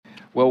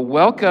Well,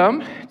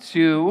 welcome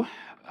to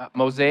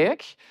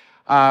Mosaic.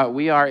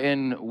 We are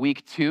in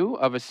week 2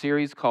 of a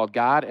series called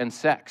God and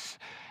Sex.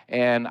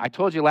 And I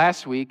told you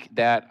last week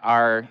that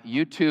our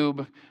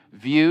YouTube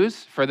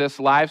views for this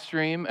live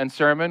stream and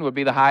sermon would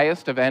be the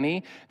highest of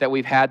any that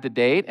we've had to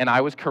date, and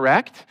I was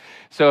correct.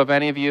 So if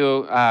any of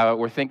you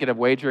were thinking of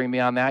wagering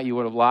me on that, you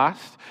would have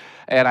lost.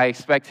 And I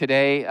expect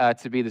today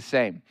to be the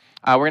same.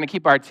 We're going to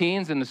keep our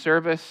teens in the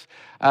service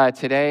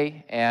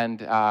today,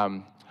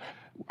 and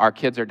our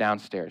kids are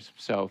downstairs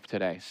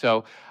today.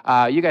 So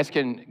you guys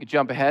can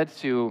jump ahead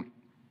to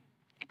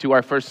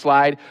our first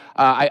slide.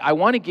 I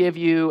want to give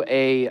you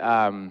a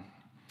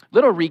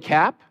little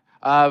recap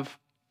of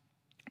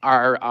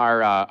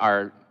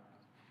our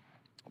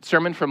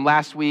sermon from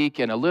last week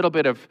and a little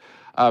bit of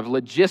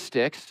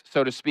logistics,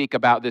 so to speak,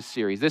 about this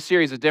series. This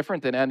series is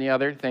different than any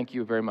other. Thank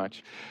you very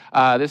much.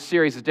 This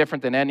series is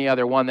different than any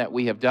other one that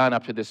we have done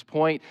up to this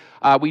point.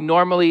 We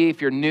normally,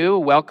 if you're new,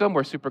 welcome.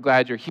 We're super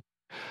glad you're here.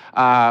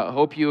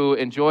 Hope you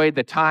enjoyed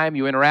the time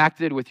you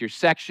interacted with your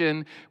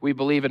section. We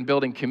believe in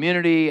building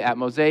community at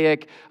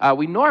Mosaic.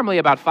 We normally,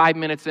 about 5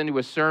 minutes into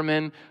a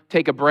sermon,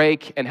 take a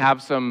break and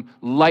have some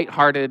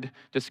lighthearted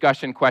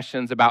discussion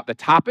questions about the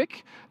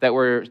topic that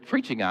we're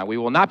preaching on. We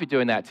will not be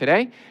doing that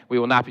today. We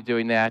will not be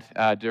doing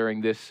that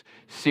during this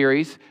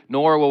series,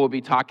 nor will we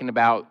be talking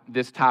about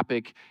this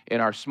topic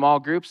in our small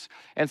groups.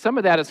 And some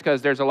of that is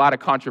because there's a lot of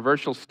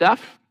controversial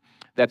stuff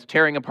that's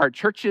tearing apart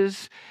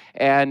churches,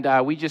 and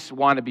we just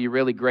want to be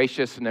really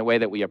gracious in the way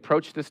that we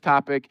approach this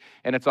topic,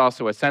 and it's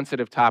also a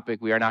sensitive topic.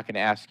 We are not going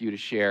to ask you to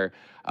share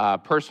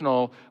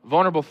personal,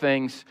 vulnerable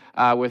things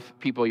with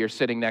people you're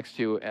sitting next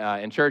to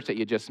in church that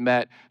you just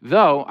met,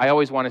 though I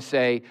always want to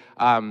say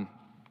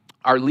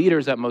our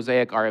leaders at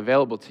Mosaic are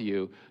available to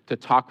you to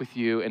talk with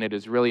you, and it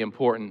is really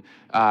important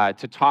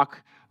to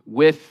talk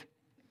with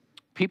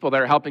people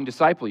that are helping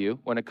disciple you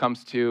when it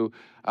comes to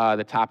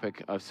the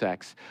topic of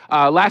sex.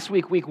 Last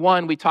week, week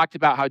 1, we talked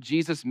about how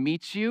Jesus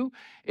meets you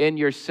in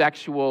your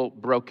sexual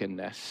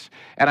brokenness.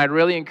 And I'd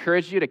really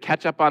encourage you to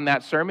catch up on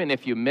that sermon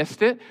if you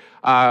missed it.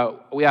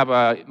 We have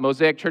a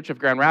Mosaic Church of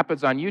Grand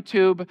Rapids on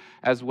YouTube,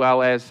 as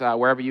well as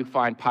wherever you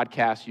find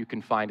podcasts, you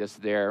can find us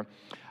there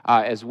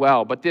as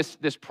well. But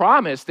this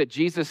promise that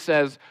Jesus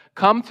says,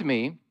 "Come to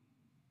me,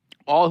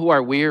 all who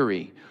are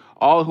weary,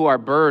 all who are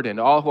burdened,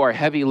 all who are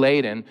heavy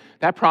laden,"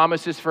 that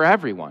promise is for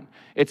everyone.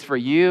 It's for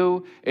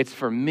you, it's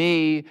for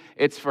me,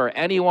 it's for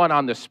anyone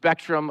on the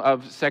spectrum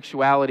of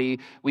sexuality.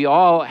 We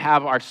all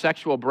have our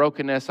sexual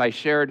brokenness. I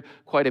shared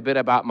quite a bit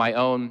about my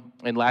own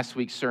in last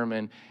week's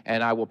sermon,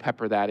 and I will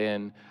pepper that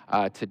in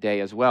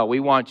today as well. We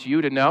want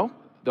you to know,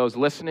 those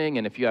listening,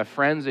 and if you have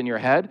friends in your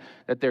head,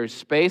 that there's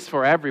space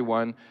for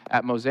everyone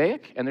at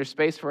Mosaic, and there's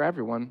space for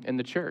everyone in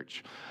the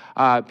church.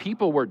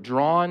 People were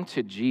drawn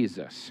to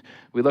Jesus.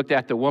 We looked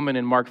at the woman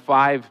in Mark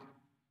 5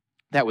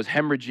 that was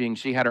hemorrhaging.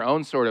 She had her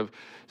own sort of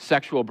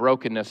sexual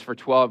brokenness for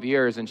 12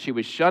 years, and she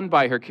was shunned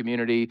by her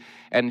community,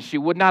 and she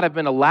would not have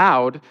been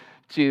allowed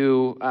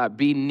to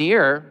be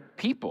near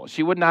people.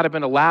 She would not have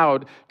been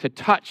allowed to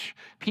touch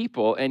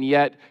people, and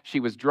yet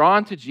she was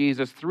drawn to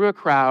Jesus through a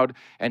crowd,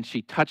 and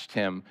she touched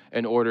him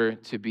in order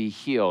to be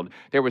healed.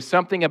 There was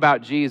something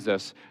about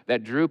Jesus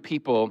that drew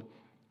people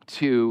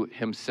to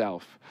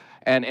himself.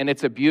 And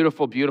it's a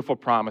beautiful, beautiful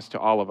promise to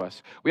all of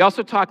us. We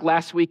also talked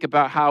last week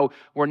about how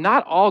we're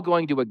not all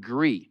going to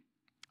agree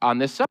on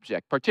this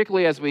subject,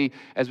 particularly as we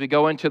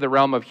go into the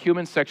realm of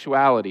human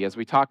sexuality, as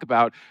we talk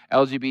about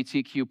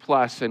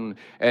LGBTQ+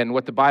 and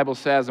what the Bible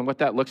says and what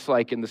that looks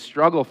like in the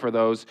struggle for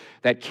those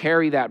that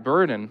carry that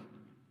burden.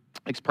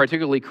 It's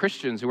particularly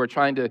Christians who are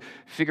trying to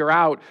figure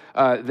out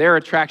their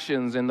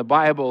attractions in the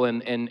Bible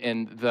and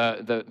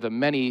the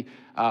many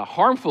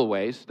harmful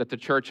ways that the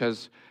church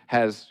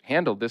has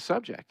handled this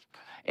subject.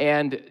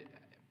 And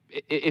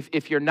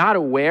if you're not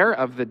aware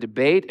of the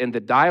debate and the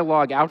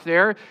dialogue out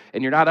there,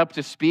 and you're not up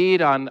to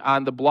speed on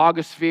the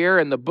blogosphere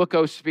and the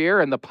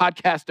bookosphere and the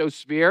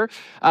podcastosphere,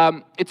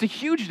 it's a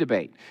huge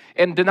debate.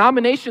 And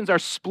denominations are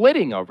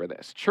splitting over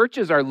this.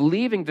 Churches are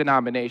leaving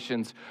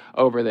denominations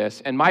over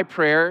this. And my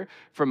prayer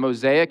for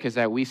Mosaic is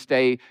that we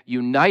stay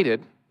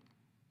united.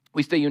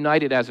 We stay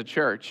united as a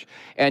church.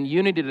 And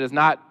unity does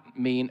not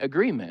mean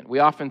agreement. We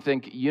often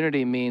think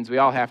unity means we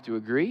all have to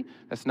agree.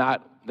 That's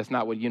not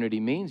what unity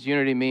means.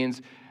 Unity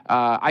means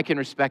I can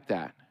respect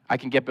that. I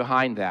can get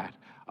behind that.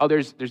 Oh,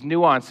 there's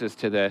nuances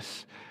to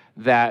this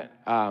that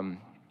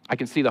I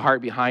can see the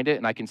heart behind it,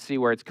 and I can see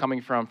where it's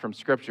coming from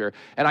Scripture.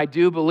 And I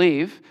do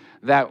believe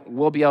that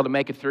we'll be able to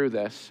make it through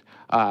this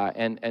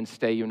and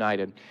stay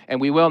united.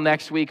 And we will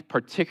next week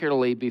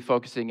particularly be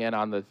focusing in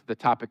on the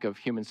topic of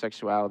human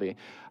sexuality.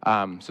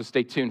 So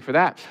stay tuned for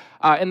that.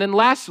 And then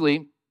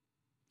lastly,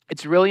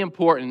 it's really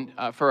important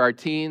for our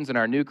teens and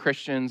our new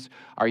Christians,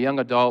 our young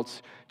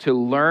adults, to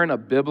learn a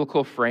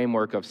biblical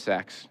framework of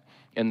sex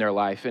in their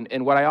life.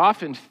 And what I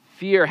often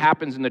fear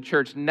happens in the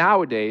church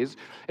nowadays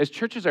is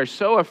churches are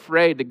so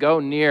afraid to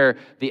go near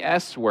the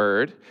S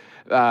word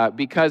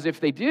because if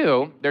they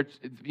do,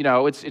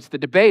 it's the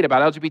debate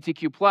about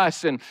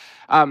LGBTQ+,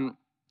 and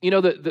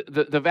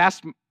the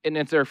vast, and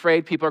if they're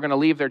afraid people are going to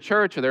leave their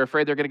church, or they're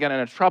afraid they're going to get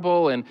into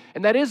trouble, and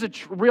that is a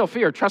real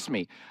fear, trust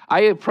me.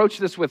 I approach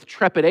this with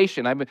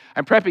trepidation. I'm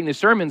prepping these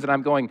sermons, and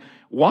I'm going,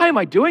 why am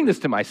I doing this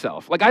to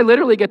myself? Like, I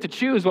literally get to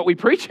choose what we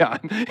preach on,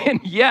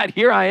 and yet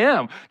here I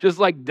am, just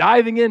like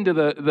diving into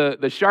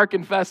the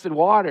shark-infested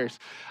waters.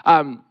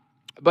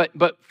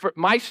 But for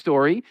my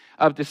story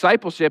of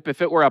discipleship,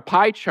 if it were a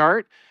pie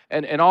chart,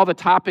 and all the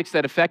topics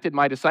that affected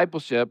my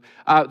discipleship,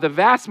 the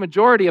vast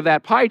majority of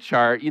that pie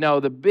chart,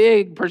 the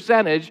big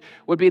percentage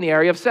would be in the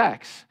area of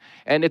sex.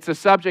 And it's a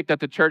subject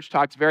that the church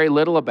talks very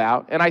little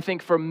about. And I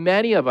think for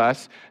many of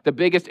us, the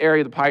biggest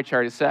area of the pie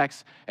chart is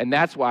sex. And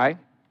that's why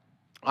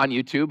on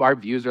YouTube, our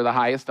views are the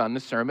highest on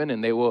this sermon,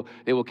 and they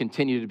will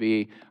continue to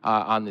be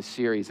on this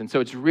series. And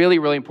so it's really,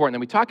 really important that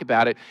we talk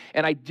about it.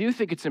 And I do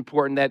think it's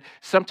important that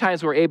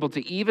sometimes we're able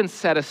to even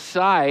set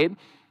aside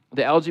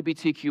the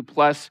LGBTQ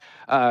plus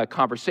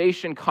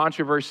conversation,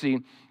 controversy,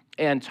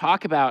 and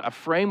talk about a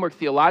framework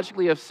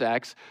theologically of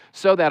sex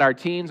so that our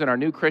teens and our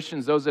new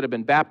Christians, those that have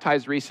been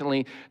baptized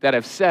recently, that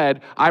have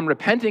said, I'm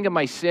repenting of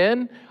my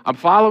sin, I'm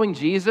following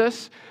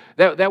Jesus,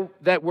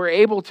 that we're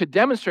able to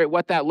demonstrate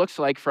what that looks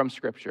like from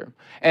Scripture.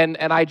 And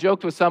I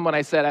joked with someone,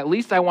 I said, at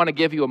least I want to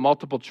give you a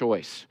multiple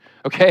choice,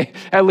 okay?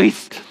 At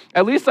least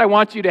I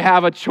want you to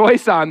have a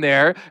choice on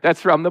there that's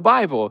from the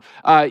Bible.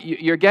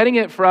 You're getting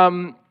it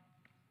from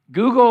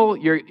Google,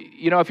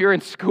 if you're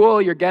in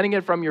school, you're getting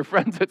it from your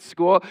friends at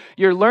school.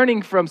 You're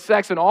learning from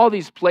sex in all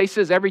these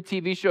places. Every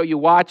TV show you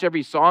watch,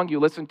 every song you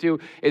listen to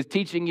is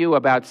teaching you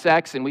about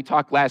sex. And we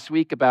talked last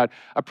week about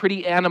a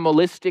pretty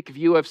animalistic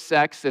view of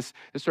sex,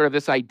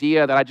 this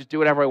idea that I just do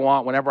whatever I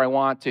want, whenever I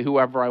want, to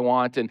whoever I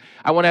want. And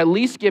I want to at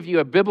least give you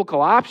a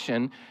biblical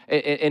option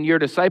in your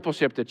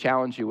discipleship to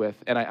challenge you with.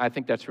 And I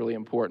think that's really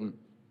important.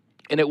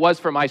 And it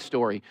was for my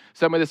story.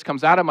 Some of this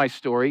comes out of my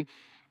story.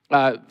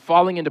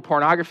 Falling into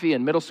pornography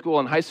in middle school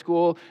and high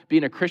school,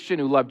 being a Christian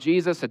who loved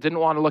Jesus, I didn't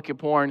want to look at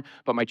porn,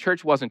 but my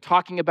church wasn't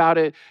talking about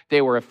it.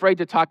 They were afraid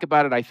to talk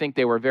about it. I think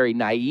they were very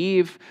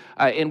naive.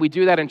 And we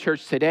do that in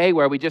church today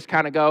where we just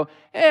kind of go,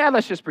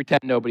 let's just pretend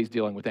nobody's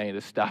dealing with any of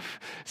this stuff,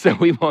 so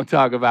we won't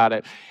talk about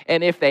it.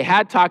 And if they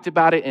had talked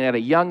about it and at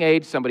a young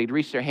age, somebody'd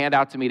reached their hand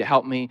out to me to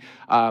help me,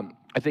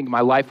 I think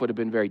my life would have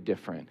been very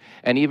different.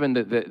 And even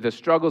the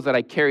struggles that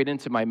I carried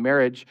into my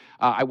marriage,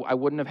 I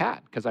wouldn't have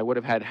had, because I would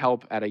have had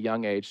help at a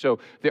young age. So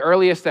the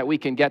earliest that we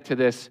can get to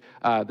this,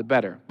 the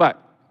better.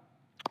 But,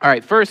 all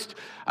right, first,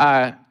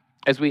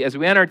 as we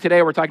enter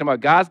today, we're talking about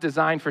God's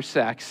design for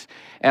sex.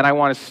 And I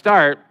want to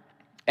start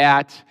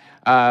at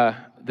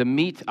the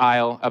meat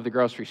aisle of the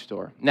grocery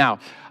store. Now,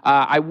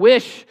 I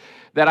wish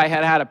that I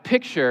had had a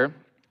picture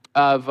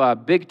of a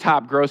Big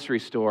Top grocery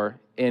store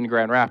in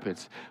Grand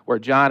Rapids, where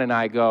John and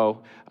I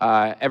go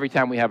every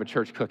time we have a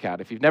church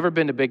cookout. If you've never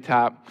been to Big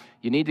Top,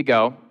 you need to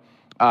go.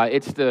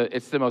 It's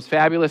the most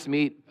fabulous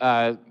meat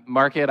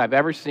market I've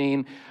ever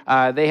seen.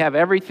 They have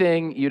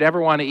everything you'd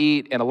ever want to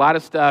eat and a lot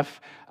of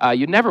stuff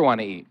you'd never want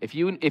to eat. If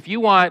you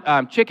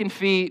want chicken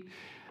feet,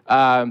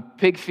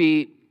 pig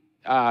feet,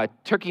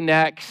 turkey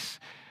necks,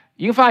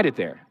 you can find it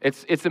there.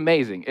 It's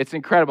amazing. It's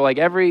incredible. Like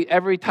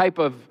every type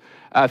of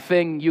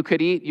thing you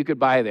could eat, you could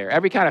buy there.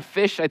 Every kind of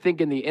fish, I think,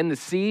 in the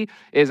sea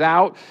is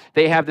out.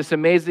 They have this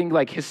amazing,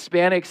 like,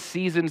 Hispanic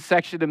seasoned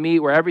section of meat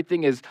where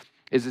everything is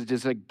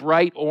just like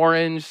bright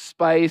orange,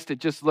 spiced. It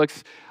just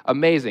looks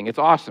amazing. It's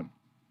awesome.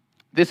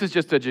 This is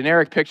just a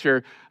generic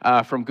picture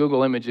from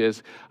Google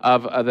Images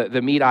of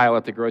the meat aisle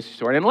at the grocery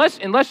store. And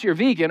unless you're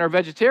vegan or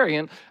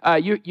vegetarian,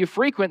 you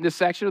frequent this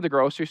section of the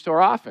grocery store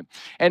often.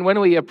 And when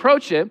we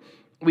approach it,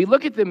 we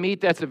look at the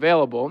meat that's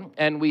available,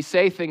 and we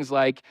say things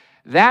like,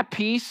 that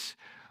piece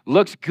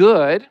looks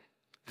good,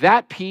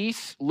 that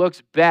piece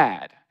looks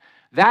bad,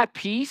 that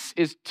piece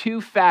is too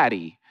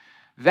fatty,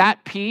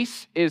 that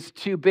piece is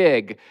too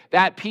big,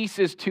 that piece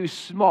is too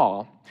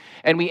small.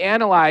 And we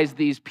analyze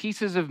these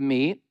pieces of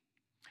meat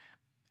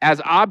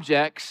as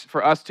objects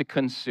for us to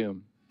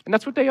consume. And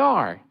that's what they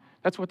are.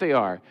 That's what they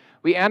are.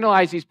 We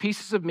analyze these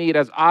pieces of meat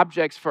as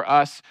objects for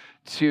us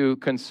to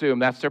consume.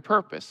 That's their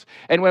purpose.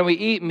 And when we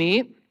eat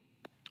meat,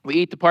 we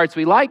eat the parts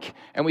we like,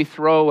 and we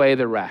throw away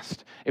the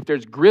rest. If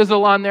there's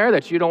gristle on there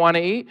that you don't want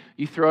to eat,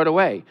 you throw it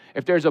away.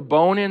 If there's a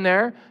bone in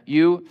there,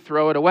 you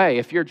throw it away.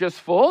 If you're just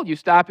full, you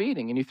stop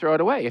eating and you throw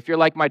it away. If you're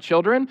like my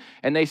children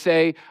and they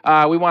say,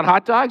 we want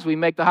hot dogs, we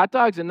make the hot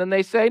dogs, and then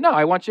they say, no,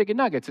 I want chicken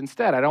nuggets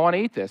instead. I don't want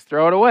to eat this.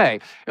 Throw it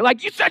away. You're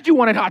like, you said you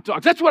wanted hot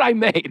dogs. That's what I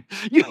made.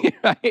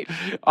 Right?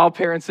 All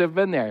parents have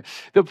been there.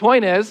 The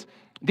point is,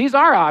 these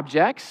are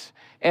objects,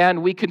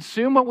 and we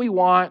consume what we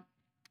want,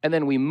 and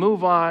then we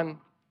move on,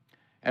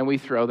 and we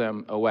throw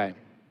them away.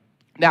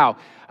 Now,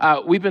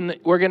 we've been in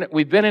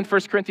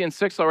 1 Corinthians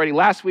 6 already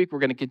last week. We're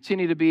going to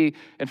continue to be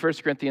in 1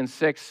 Corinthians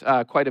 6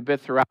 quite a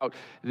bit throughout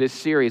this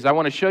series. I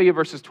want to show you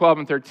verses 12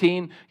 and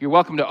 13. You're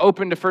welcome to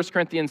open to 1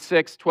 Corinthians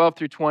 6, 12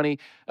 through 20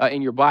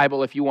 in your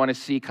Bible if you want to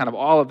see kind of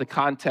all of the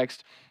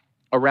context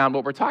around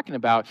what we're talking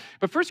about.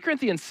 But 1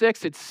 Corinthians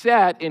 6, it's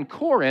set in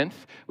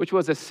Corinth, which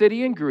was a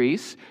city in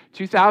Greece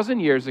 2,000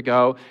 years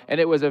ago, and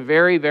it was a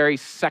very, very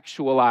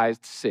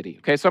sexualized city.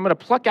 Okay, so I'm going to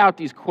pluck out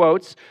these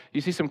quotes.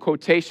 You see some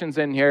quotations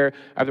in here.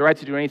 I have the right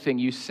to do anything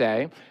you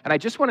say. And I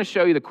just want to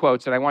show you the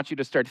quotes, and I want you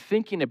to start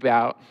thinking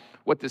about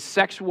what the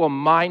sexual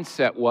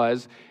mindset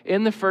was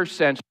in the first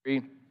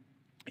century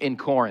in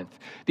Corinth.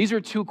 These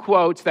are two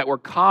quotes that were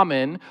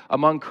common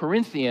among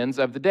Corinthians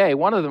of the day.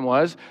 One of them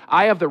was,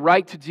 "I have the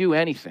right to do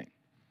anything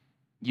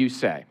you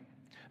say."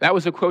 That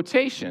was a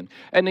quotation.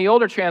 And the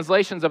older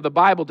translations of the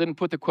Bible didn't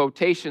put the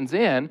quotations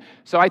in,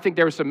 so I think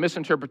there was some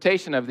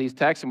misinterpretation of these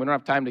texts, and we don't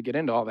have time to get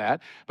into all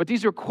that. But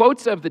these are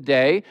quotes of the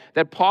day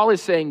that Paul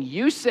is saying,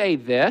 you say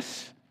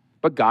this,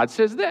 but God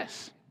says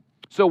this.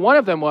 So one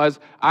of them was,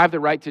 "I have the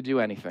right to do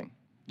anything."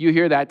 You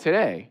hear that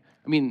today.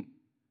 I mean,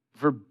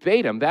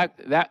 verbatim,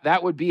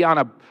 that would be on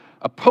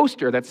a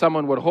poster that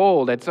someone would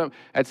hold at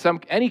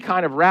any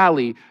kind of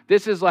rally.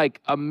 This is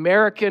like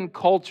American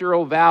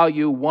cultural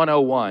value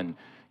 101.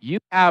 You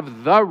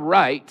have the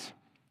right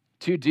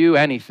to do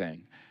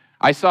anything.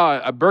 I saw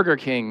a Burger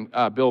King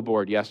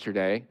billboard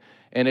yesterday,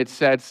 and it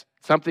said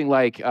something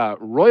like,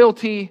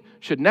 "Royalty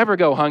should never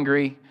go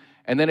hungry,"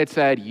 and then it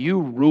said, "You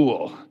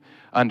rule,"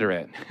 under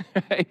it.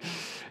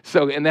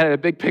 So, and then a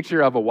big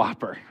picture of a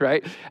Whopper,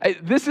 right?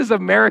 This is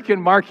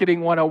American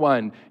marketing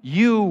 101.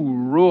 You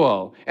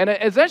rule. And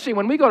essentially,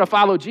 when we go to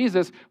follow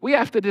Jesus, we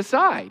have to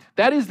decide.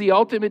 That is the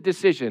ultimate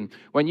decision.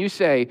 When you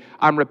say,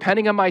 "I'm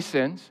repenting of my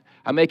sins,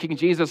 I'm making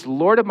Jesus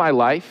Lord of my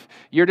life,"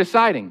 you're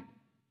deciding,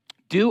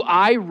 do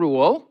I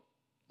rule,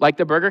 like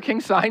the Burger King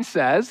sign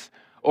says,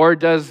 or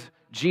does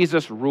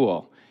Jesus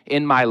rule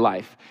in my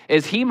life?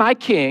 Is he my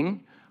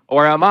king,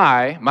 or am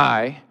I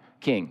my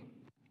king?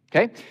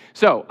 Okay,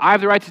 so I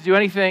have the right to do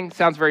anything.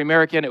 Sounds very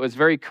American. It was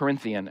very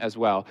Corinthian as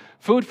well.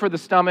 Food for the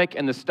stomach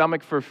and the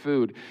stomach for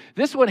food.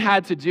 This one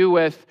had to do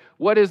with,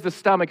 what is the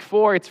stomach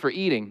for? It's for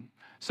eating.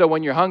 So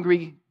when you're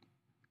hungry,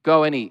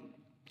 go and eat.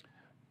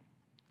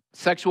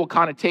 Sexual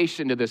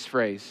connotation to this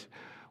phrase.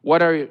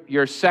 What are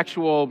your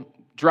sexual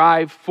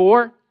drive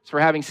for? It's for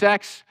having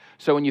sex.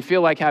 So when you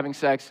feel like having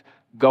sex,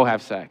 go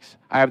have sex.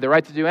 I have the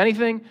right to do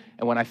anything,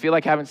 and when I feel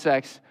like having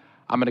sex,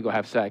 I'm going to go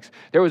have sex.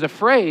 There was a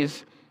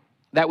phrase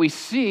that we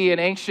see in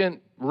ancient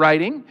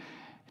writing,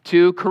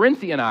 to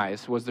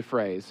Corinthianize was the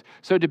phrase.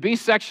 So to be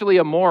sexually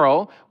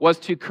immoral was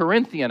to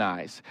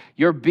Corinthianize.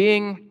 You're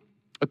being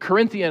a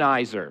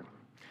Corinthianizer.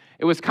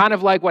 It was kind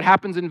of like what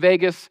happens in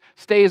Vegas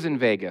stays in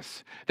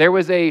Vegas. There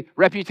was a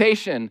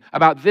reputation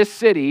about this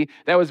city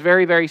that was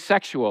very, very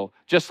sexual,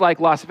 just like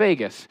Las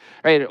Vegas,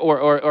 right?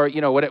 Or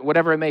you know,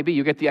 whatever it may be.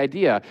 You get the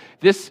idea.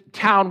 This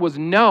town was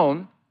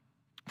known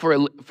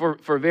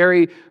for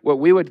very, what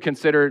we would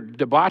consider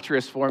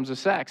debaucherous forms of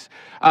sex.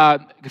 A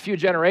few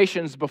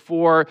generations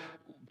before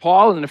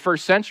Paul in the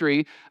first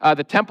century,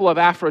 the temple of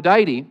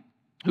Aphrodite,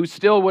 Aphrodite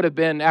still would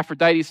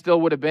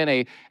have been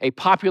a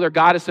popular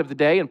goddess of the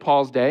day in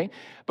Paul's day,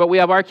 but we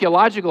have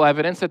archaeological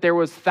evidence that there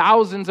was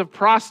thousands of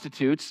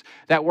prostitutes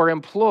that were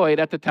employed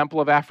at the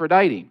temple of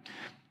Aphrodite.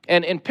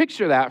 And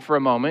picture that for a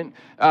moment.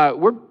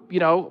 We're,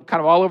 kind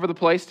of all over the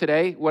place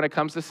today when it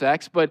comes to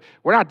sex, but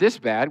we're not this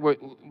bad.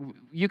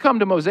 You come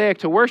to Mosaic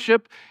to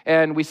worship,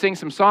 and we sing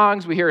some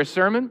songs, we hear a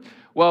sermon.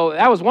 Well,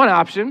 that was one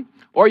option.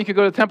 Or you could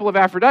go to the temple of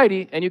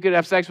Aphrodite, and you could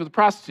have sex with a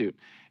prostitute.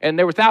 And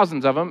there were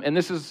thousands of them, and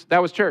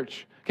that was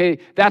church. Okay,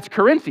 that's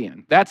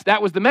Corinthian.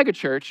 That was the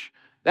megachurch.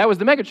 That was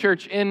the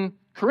megachurch in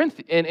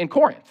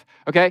Corinth.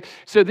 Okay,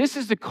 so this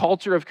is the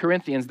culture of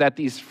Corinthians that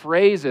these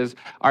phrases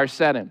are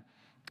set in.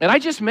 And I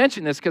just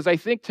mention this because I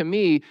think, to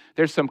me,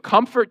 there's some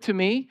comfort to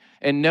me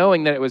in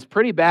knowing that it was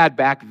pretty bad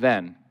back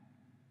then.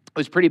 It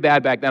was pretty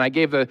bad back then. I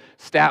gave the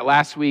stat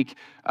last week,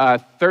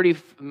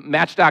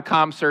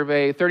 Match.com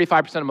survey,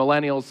 35% of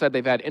millennials said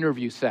they've had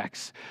interview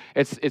sex.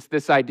 It's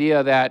this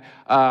idea that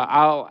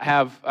I'll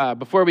have,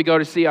 before we go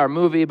to see our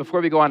movie, before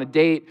we go on a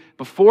date,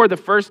 before the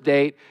first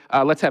date,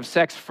 let's have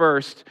sex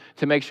first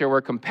to make sure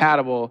we're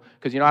compatible,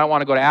 because, I don't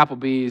want to go to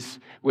Applebee's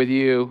with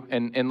you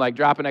and like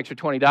drop an extra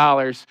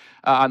 $20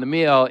 on the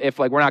meal if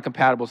like we're not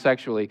compatible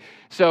sexually.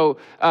 So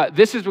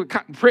this is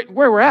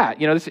where we're at.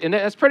 And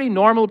that's pretty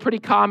normal, pretty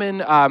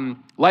common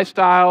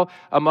lifestyle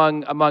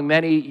among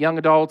many young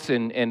adults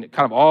and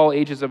kind of all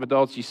ages of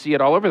adults. You see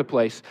it all over the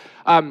place.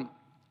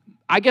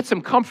 I get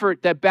some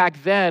comfort that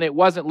back then it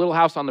wasn't Little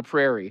House on the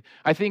Prairie.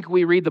 I think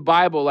we read the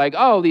Bible like,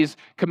 oh, these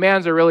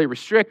commands are really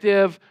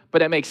restrictive,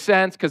 but it makes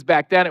sense because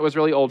back then it was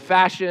really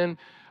old-fashioned.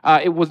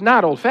 It was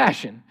not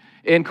old-fashioned.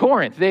 In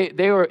Corinth,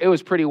 it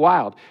was pretty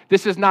wild.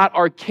 This is not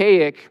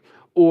archaic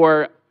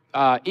or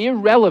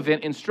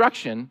irrelevant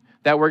instruction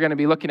that we're going to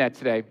be looking at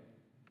today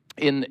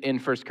in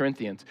 1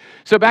 Corinthians.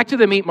 So back to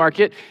the meat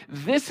market.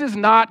 This is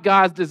not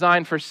God's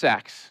design for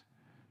sex,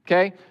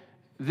 okay?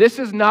 This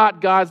is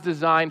not God's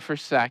design for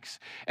sex.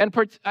 And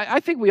I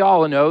think we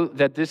all know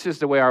that this is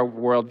the way our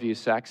world views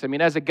sex. I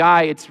mean, as a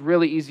guy, it's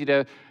really easy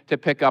to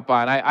pick up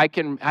on. I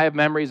have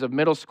memories of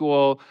middle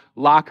school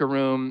locker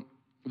room,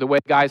 the way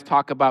guys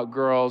talk about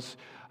girls.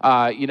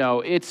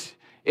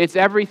 It's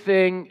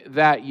everything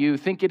that you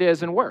think it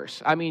is and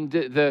worse. I mean,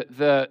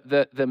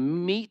 the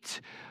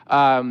meat,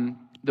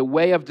 the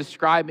way of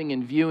describing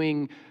and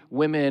viewing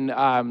women,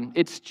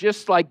 it's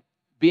just like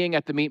being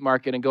at the meat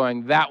market and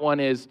going, that one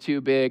is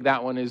too big,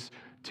 that one is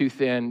too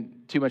thin,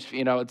 too much,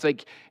 it's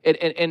like,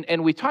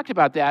 and we talked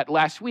about that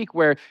last week,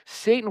 where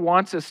Satan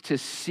wants us to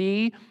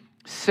see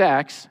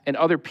sex and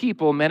other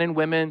people, men and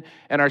women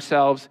and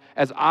ourselves,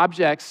 as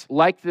objects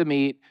like the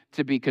meat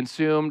to be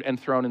consumed and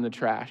thrown in the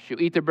trash. You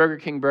eat the Burger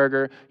King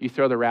burger, you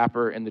throw the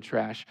wrapper in the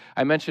trash.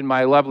 I mentioned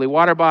my lovely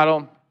water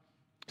bottle,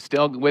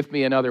 still with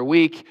me another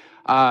week.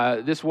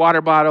 This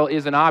water bottle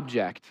is an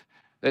object.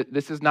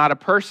 This is not a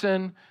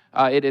person.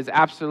 It is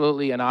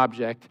absolutely an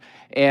object,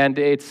 and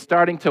it's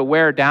starting to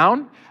wear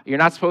down. You're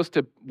not supposed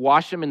to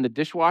wash them in the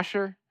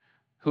dishwasher.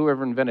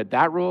 Whoever invented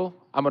that rule?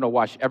 I'm going to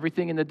wash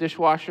everything in the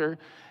dishwasher,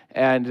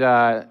 and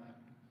that's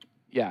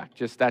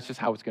just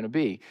how it's going to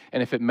be.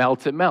 And if it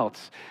melts, it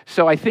melts.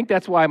 So I think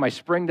that's why my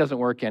spring doesn't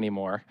work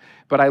anymore.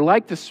 But I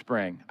like the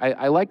spring.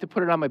 I like to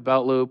put it on my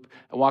belt loop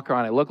and walk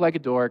around. I look like a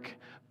dork,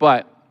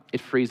 but it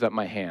frees up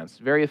my hands.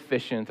 Very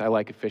efficient. I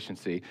like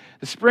efficiency.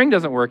 The spring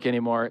doesn't work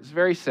anymore. It's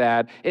very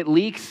sad. It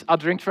leaks. I'll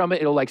drink from it.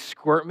 It'll like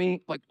squirt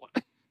me. Like,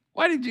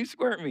 why did you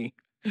squirt me?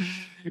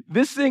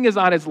 This thing is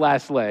on its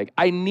last leg.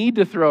 I need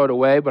to throw it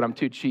away, but I'm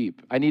too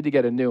cheap. I need to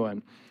get a new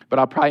one. But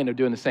I'll probably end up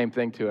doing the same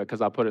thing to it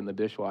because I'll put it in the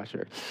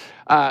dishwasher.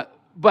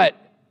 But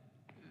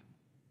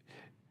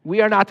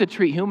we are not to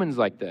treat humans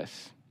like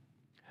this.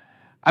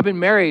 I've been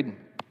married.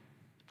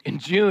 In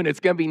June,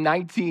 it's going to be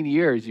 19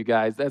 years, you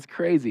guys. That's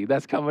crazy.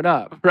 That's coming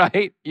up,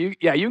 right? You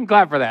can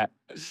clap for that.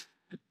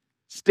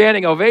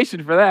 Standing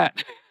ovation for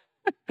that.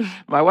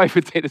 My wife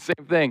would say the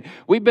same thing.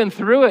 We've been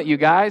through it, you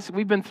guys.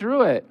 We've been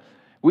through it.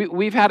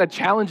 We've had a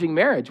challenging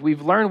marriage.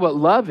 We've learned what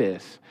love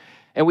is.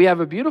 And we have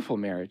a beautiful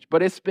marriage.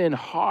 But it's been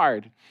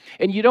hard.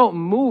 And you don't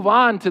move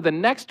on to the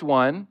next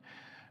one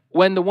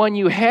when the one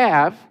you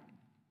have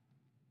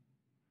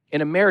in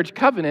a marriage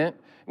covenant,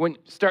 when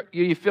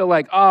you feel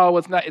like, oh,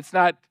 it's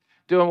not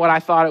doing what I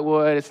thought it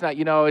would. It's not,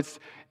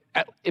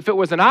 if it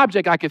was an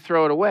object, I could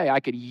throw it away. I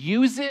could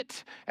use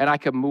it, and I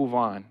could move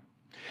on.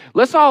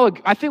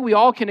 I think we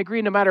all can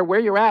agree, no matter where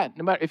you're at,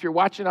 no matter if you're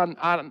watching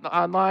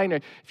online,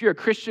 or if you're a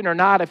Christian or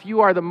not, if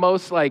you are the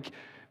most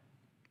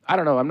I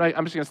don't know, I'm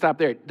just going to stop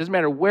there. It doesn't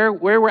matter where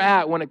we're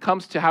at when it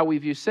comes to how we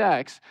view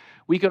sex,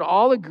 we can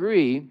all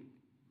agree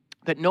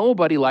that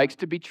nobody likes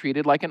to be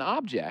treated like an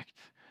object.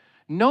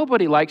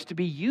 Nobody likes to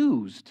be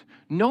used.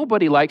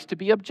 Nobody likes to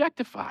be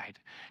objectified.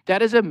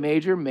 That is a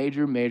major,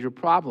 major, major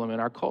problem in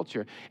our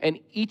culture. And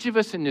each of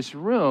us in this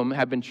room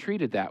have been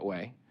treated that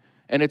way.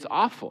 And it's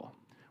awful.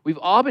 We've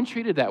all been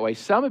treated that way.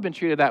 Some have been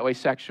treated that way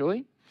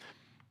sexually.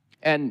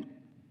 And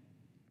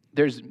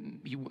there's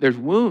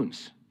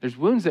wounds. There's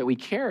wounds that we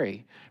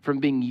carry from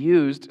being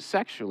used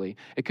sexually.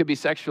 It could be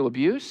sexual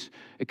abuse.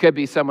 It could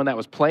be someone that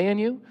was playing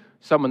you,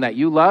 someone that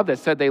you loved that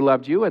said they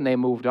loved you and they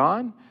moved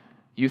on.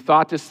 You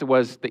thought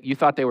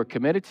they were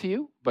committed to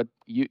you, but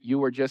you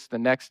were just the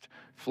next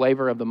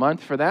flavor of the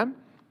month for them.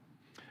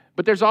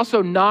 But there's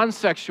also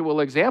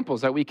non-sexual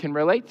examples that we can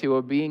relate to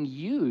of being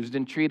used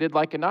and treated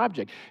like an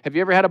object. Have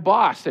you ever had a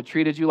boss that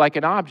treated you like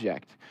an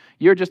object?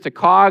 You're just a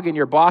cog in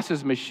your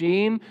boss's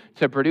machine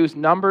to produce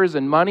numbers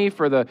and money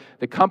for the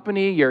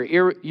company.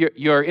 You're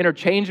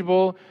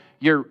interchangeable.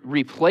 You're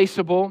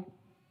replaceable.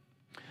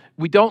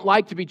 We don't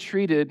like to be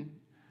treated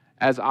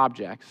as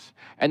objects.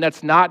 And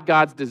that's not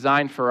God's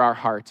design for our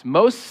hearts.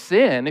 Most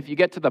sin, if you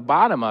get to the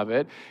bottom of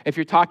it, if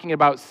you're talking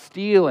about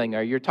stealing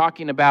or you're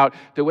talking about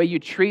the way you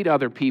treat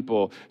other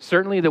people,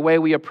 certainly the way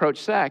we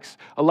approach sex,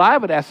 a lot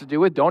of it has to do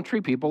with don't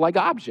treat people like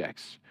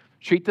objects.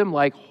 Treat them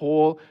like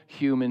whole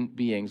human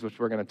beings, which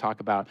we're going to talk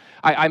about.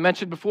 I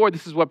mentioned before,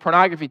 this is what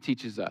pornography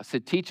teaches us.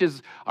 It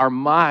teaches our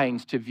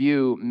minds to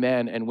view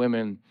men and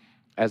women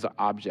as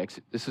objects.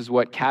 This is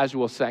what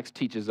casual sex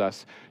teaches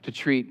us, to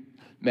treat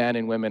men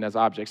and women as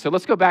objects. So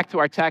let's go back to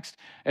our text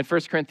in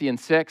 1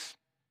 Corinthians 6.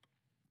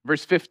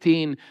 Verse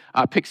 15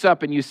 picks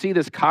up, and you see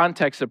this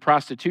context of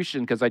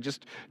prostitution, because I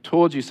just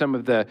told you some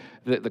of the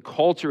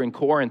culture in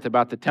Corinth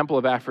about the temple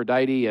of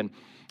Aphrodite, and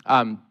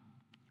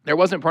there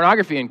wasn't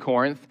pornography in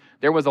Corinth.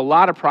 There was a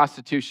lot of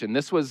prostitution.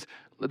 This was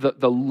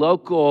the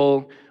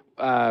local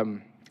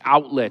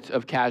outlet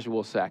of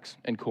casual sex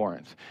in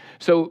Corinth.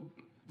 So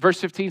verse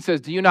 15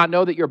 says, do you not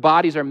know that your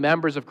bodies are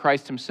members of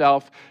Christ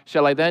himself?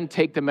 Shall I then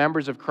take the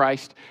members of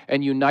Christ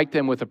and unite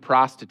them with a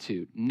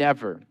prostitute?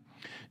 Never.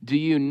 Do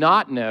you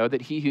not know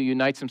that he who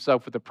unites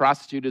himself with a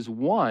prostitute is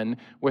one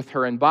with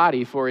her in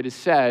body? For it is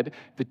said,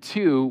 the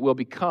two will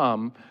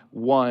become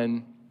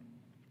one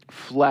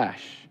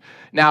flesh.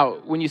 Now,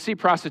 when you see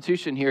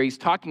prostitution here, he's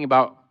talking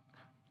about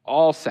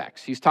all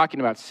sex. He's talking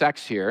about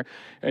sex here,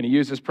 and he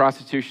uses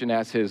prostitution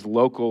as his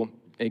local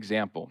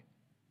example.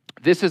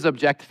 This is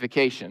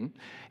objectification,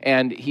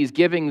 and he's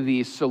giving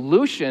the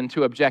solution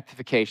to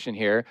objectification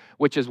here,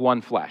 which is one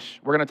flesh.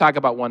 We're going to talk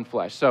about one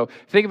flesh. So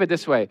think of it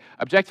this way.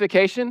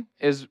 Objectification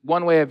is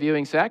one way of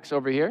viewing sex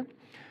over here,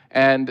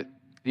 and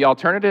the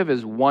alternative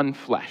is one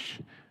flesh.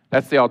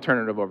 That's the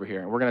alternative over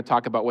here. And we're going to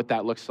talk about what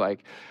that looks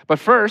like. But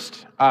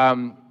first,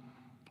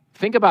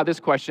 think about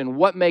this question: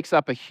 what makes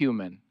up a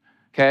human?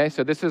 Okay,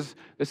 so this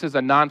is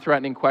a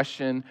non-threatening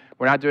question.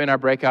 We're not doing our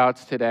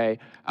breakouts today,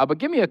 but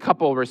give me a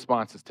couple of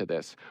responses to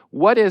this.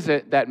 What is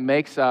it that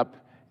makes up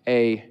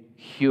a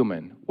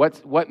human?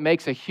 What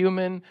makes a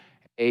human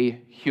a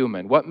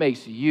human? What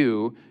makes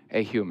you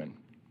a human?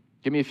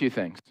 Give me a few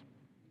things.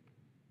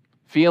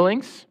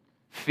 Feelings.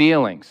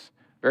 Feelings.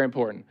 Very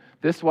important.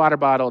 This water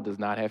bottle does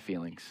not have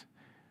feelings.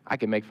 I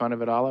can make fun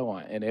of it all I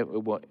want, and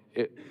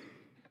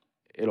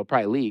it'll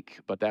probably leak,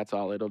 but that's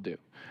all it'll do.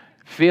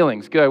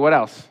 Feelings. Good. What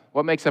else?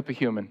 What makes up a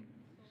human?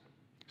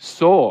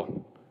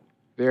 Soul.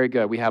 Very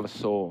good. We have a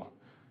soul.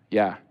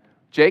 Yeah.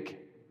 Jake?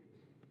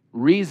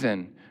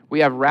 Reason.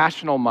 We have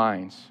rational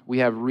minds. We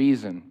have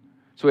reason.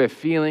 So we have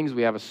feelings,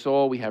 we have a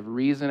soul, we have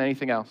reason.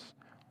 Anything else?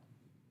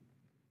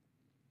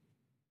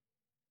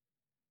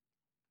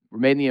 We're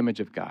made in the image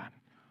of God.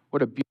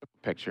 What a beautiful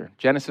picture.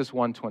 Genesis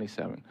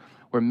 1:27.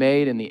 We're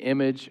made in the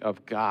image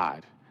of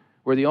God.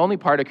 We're the only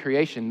part of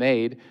creation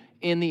made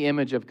in the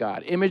image of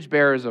God. Image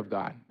bearers of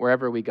God,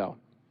 wherever we go.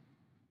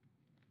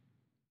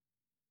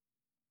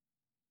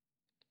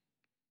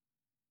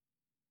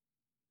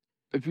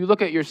 If you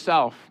look at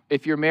yourself,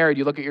 if you're married,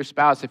 you look at your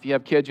spouse. If you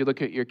have kids, you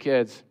look at your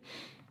kids.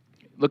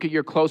 Look at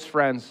your close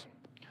friends.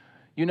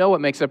 You know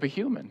what makes up a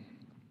human.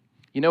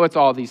 You know it's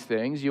all these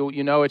things.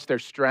 You know it's their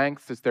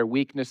strengths, it's their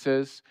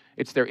weaknesses,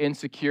 it's their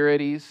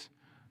insecurities,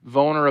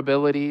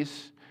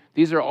 vulnerabilities.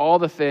 These are all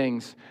the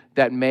things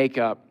that make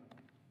up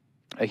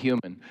a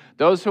human.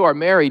 Those who are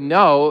married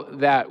know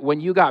that when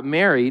you got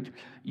married,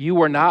 you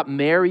were not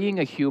marrying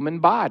a human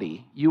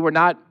body. You were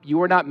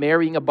not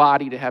marrying a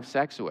body to have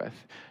sex with.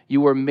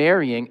 You were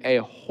marrying a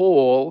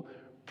whole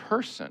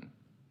person.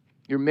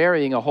 You're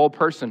marrying a whole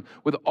person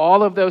with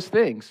all of those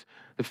things: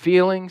 the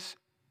feelings,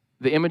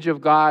 the image of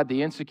God,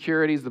 the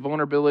insecurities, the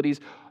vulnerabilities,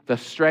 the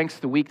strengths,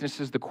 the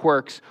weaknesses, the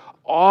quirks,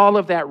 all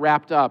of that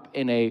wrapped up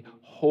in a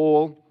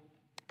whole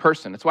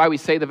person. That's why we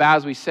say the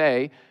vows we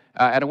say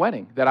at a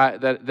wedding, that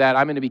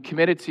I'm going to be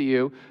committed to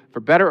you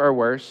for better or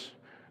worse,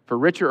 for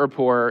richer or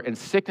poorer, in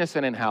sickness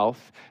and in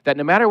health, that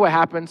no matter what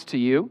happens to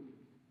you,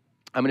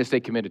 I'm going to stay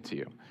committed to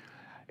you.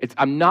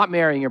 I'm not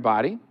marrying your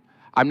body.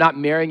 I'm not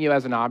marrying you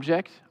as an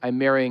object. I'm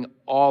marrying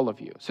all of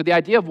you. So the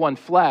idea of one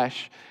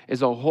flesh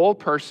is a whole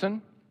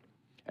person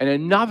and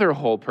another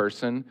whole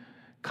person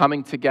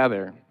coming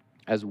together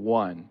as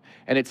one.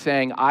 And it's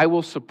saying, I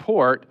will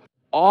support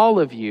all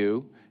of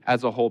you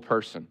as a whole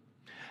person.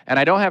 And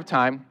I don't have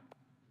time.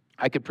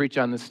 I could preach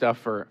on this stuff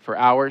for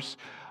hours,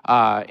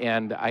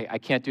 and I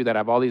can't do that. I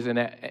have all these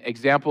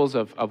examples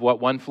of what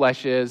one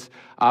flesh is,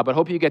 but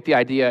hope you get the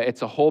idea.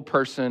 It's a whole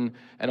person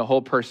and a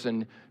whole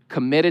person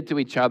committed to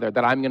each other,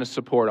 that I'm going to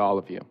support all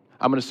of you.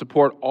 I'm going to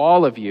support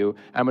all of you.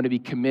 I'm going to be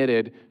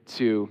committed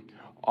to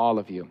all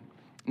of you.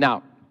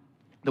 Now,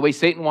 the way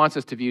Satan wants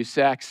us to view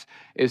sex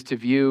is to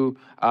view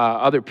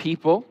other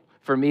people.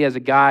 For me, as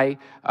a guy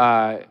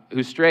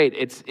who's straight,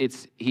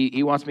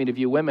 he wants me to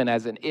view women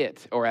as an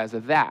it or as a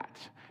that.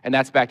 And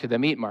that's back to the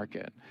meat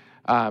market.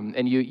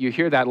 And you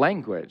hear that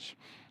language.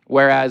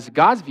 Whereas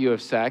God's view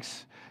of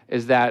sex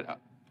is that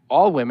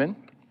all women,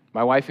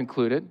 my wife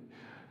included,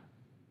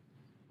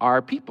 are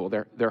people.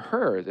 They're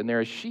hers and they're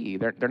a she.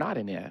 They're not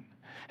an it.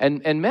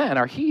 And men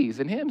are he's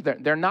and hims.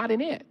 They're not an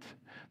it.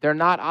 They're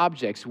not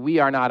objects. We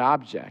are not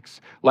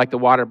objects, like the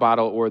water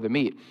bottle or the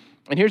meat.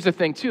 And here's the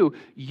thing, too.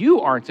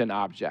 You aren't an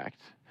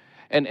object.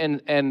 And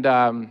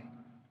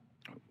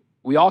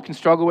we all can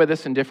struggle with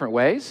this in different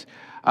ways.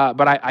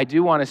 But I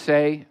do want to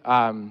say,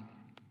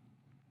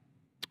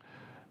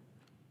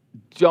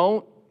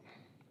 don't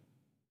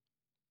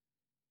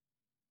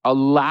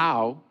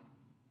allow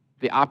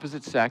the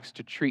opposite sex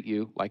to treat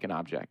you like an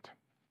object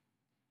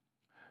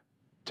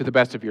to the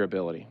best of your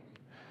ability.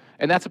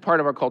 And that's a part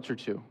of our culture,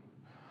 too.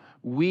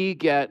 We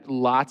get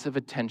lots of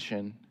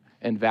attention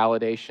and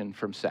validation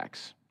from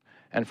sex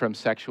and from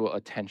sexual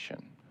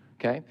attention,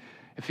 okay?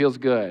 It feels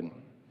good.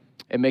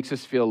 It makes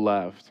us feel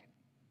loved.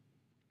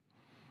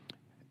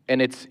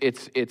 And it's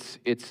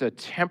a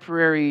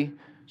temporary,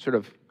 sort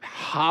of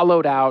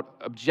hollowed out,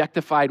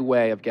 objectified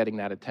way of getting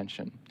that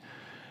attention.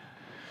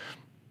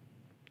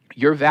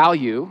 Your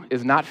value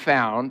is not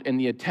found in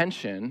the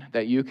attention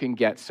that you can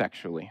get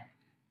sexually.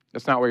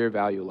 That's not where your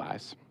value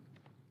lies.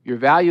 Your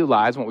value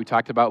lies in what we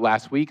talked about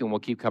last week, and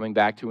we'll keep coming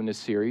back to in this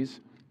series.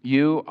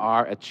 You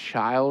are a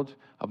child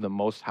of the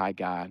Most High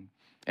God,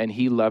 and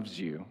He loves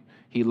you.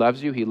 He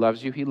loves you, He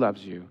loves you, He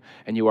loves you.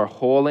 And you are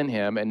whole in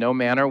Him, and no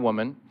man or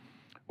woman,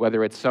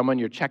 whether it's someone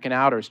you're checking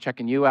out or is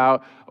checking you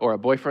out, or a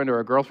boyfriend or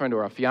a girlfriend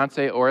or a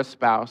fiance or a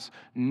spouse,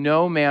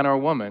 no man or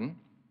woman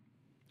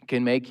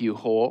can make you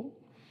whole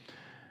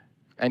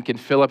and can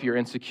fill up your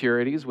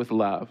insecurities with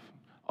love.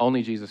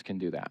 Only Jesus can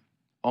do that.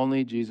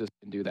 Only Jesus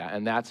can do that.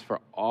 And that's for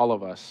all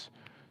of us,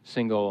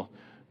 single,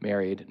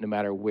 married, no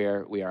matter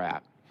where we are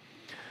at.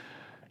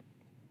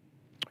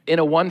 In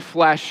a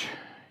one-flesh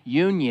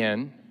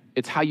union,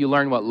 it's how you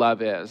learn what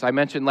love is. I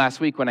mentioned last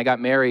week when I got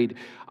married,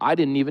 I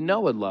didn't even know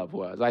what love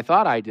was. I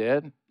thought I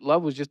did.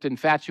 love was just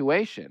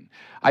infatuation.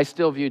 I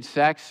still viewed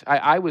sex.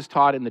 I was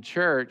taught in the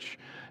church,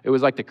 it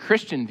was like the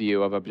Christian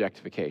view of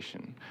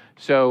objectification.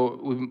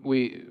 So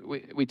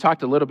we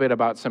talked a little bit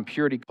about some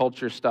purity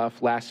culture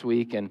stuff last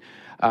week, and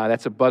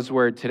that's a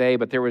buzzword today,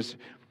 but there was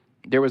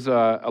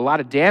a lot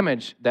of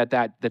damage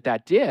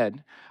that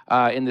did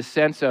in the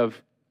sense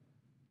of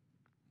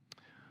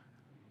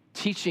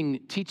teaching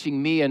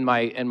me in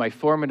my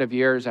formative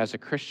years as a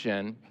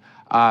Christian,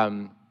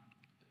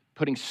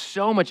 putting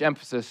so much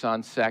emphasis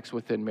on sex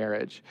within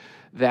marriage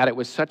that it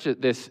was such a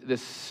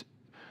this.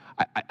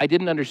 I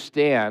didn't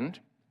understand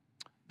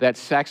that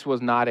sex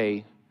was not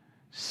a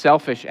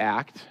selfish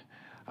act,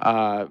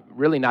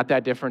 really not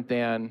that different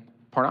than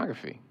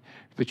pornography.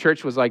 The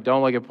church was like,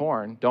 don't look at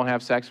porn, don't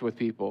have sex with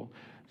people,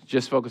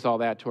 just focus all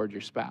that toward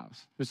your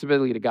spouse.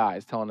 Specifically to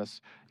guys, telling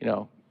us,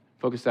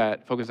 focus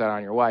that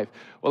on your wife.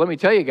 Well, let me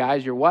tell you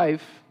guys, your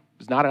wife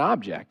is not an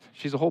object.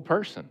 She's a whole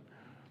person.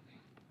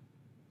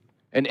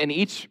 And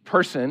each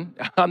person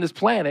on this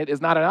planet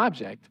is not an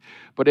object,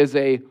 but is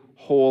a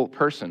whole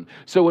person.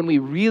 So when we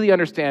really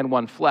understand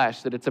one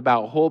flesh, that it's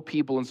about whole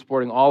people and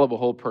supporting all of a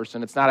whole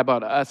person, it's not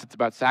about us, it's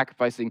about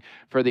sacrificing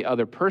for the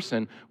other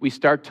person, we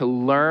start to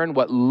learn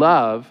what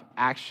love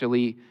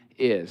actually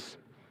is.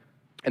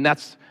 And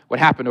that's what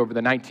happened over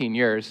the 19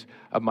 years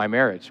of my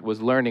marriage,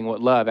 was learning what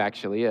love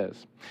actually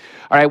is.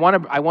 All right,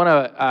 I want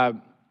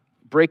to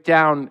break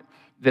down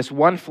this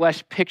one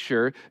flesh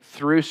picture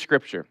through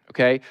Scripture,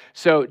 okay?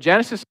 So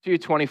Genesis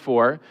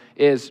 2:24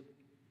 is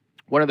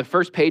one of the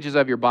first pages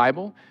of your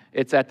Bible.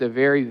 It's at the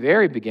very,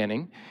 very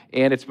beginning,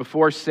 and it's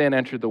before sin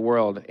entered the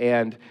world.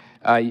 And,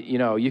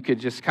 you could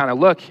just kind of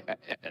look at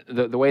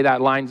the way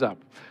that lines up.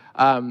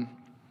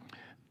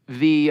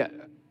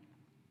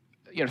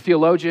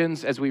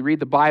 Theologians, as we read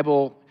the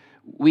Bible,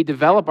 we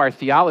develop our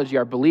theology,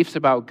 our beliefs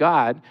about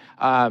God.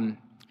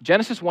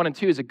 Genesis 1 and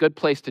 2 is a good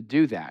place to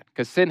do that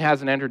because sin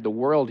hasn't entered the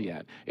world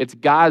yet. It's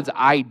God's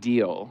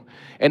ideal.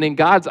 And in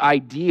God's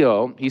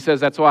ideal, he says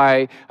that's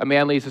why a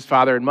man leaves his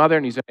father and mother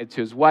and he's united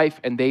to his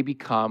wife and they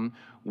become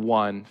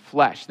one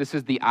flesh. This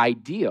is the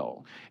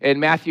ideal.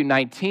 In Matthew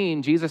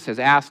 19, Jesus has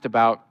asked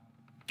about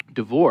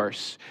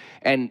divorce,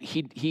 and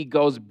he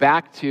goes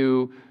back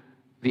to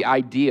the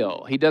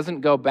ideal. He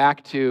doesn't go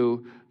back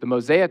to the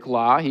Mosaic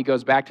law. He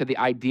goes back to the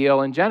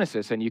ideal in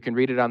Genesis, and you can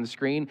read it on the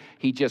screen.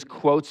 He just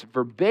quotes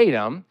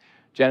verbatim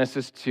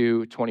Genesis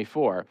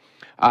 2:24.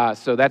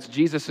 So that's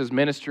Jesus'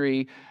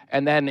 ministry.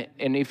 And then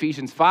in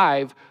Ephesians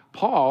 5,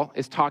 Paul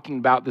is talking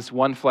about this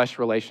one flesh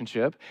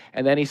relationship,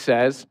 and then he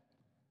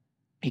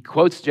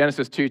quotes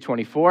Genesis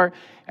 2:24,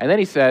 and then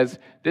he says,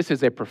 this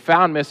is a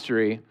profound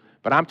mystery,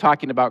 but I'm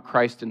talking about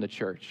Christ in the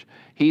church.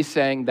 He's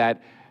saying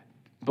that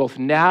both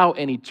now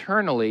and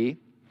eternally,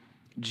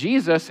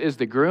 Jesus is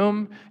the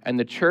groom and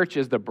the church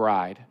is the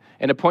bride.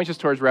 And it points us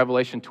towards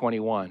Revelation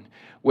 21,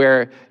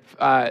 where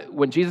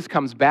when Jesus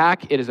comes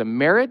back, it is a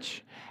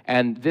marriage,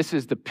 and this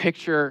is the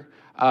picture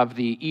of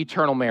the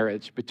eternal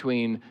marriage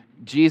between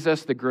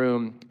Jesus, the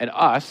groom, and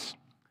us,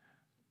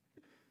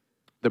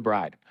 the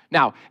bride.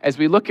 Now, as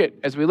we look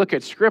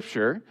at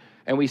Scripture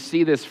and we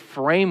see this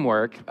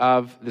framework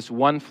of this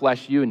one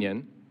flesh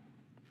union,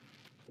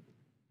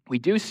 we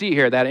do see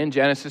here that in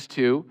Genesis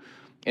 2,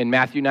 in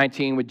Matthew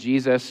 19 with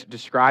Jesus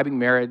describing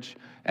marriage,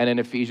 and in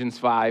Ephesians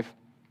 5,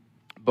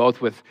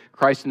 both with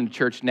Christ in the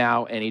church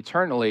now and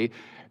eternally,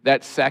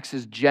 that sex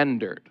is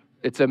gendered.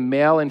 It's a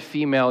male and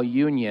female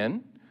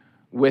union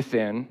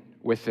within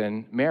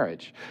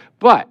marriage.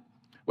 But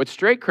what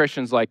straight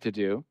Christians like to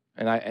do,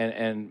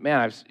 and man,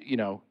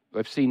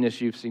 I've seen this,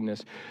 you've seen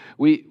this,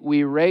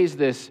 we raise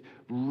this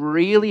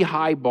really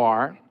high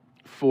bar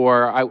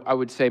for, I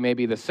would say,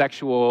 maybe the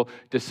sexual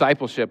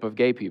discipleship of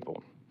gay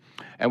people.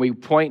 And we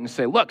point and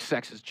say, look,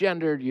 sex is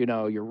gendered,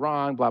 you're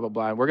wrong, blah, blah,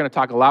 blah. And we're going to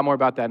talk a lot more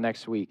about that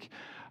next week,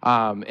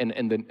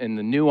 in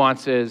the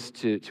nuances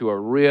to a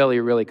really,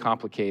 really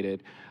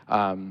complicated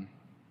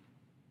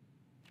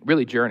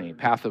journey,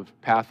 path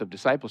of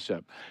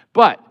discipleship.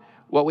 But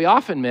what we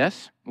often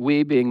miss,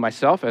 we being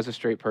myself as a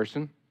straight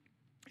person,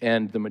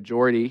 and the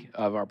majority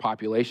of our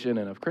population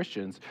and of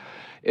Christians,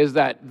 is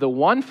that the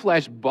one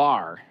flesh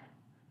bar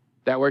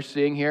that we're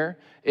seeing here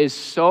is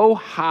so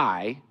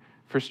high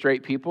for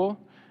straight people,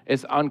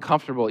 it's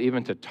uncomfortable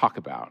even to talk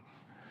about.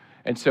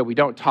 And so we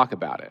don't talk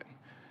about it.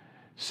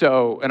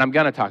 And I'm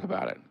going to talk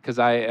about it because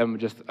I am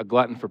just a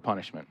glutton for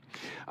punishment.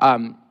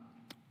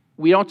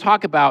 We don't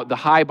talk about the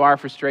high bar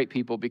for straight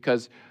people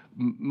because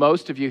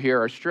most of you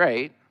here are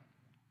straight.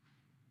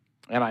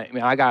 And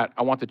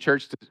I want the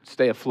church to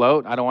stay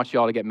afloat. I don't want you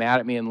all to get mad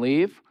at me and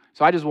leave.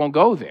 So I just won't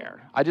go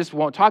there. I just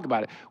won't talk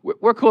about it.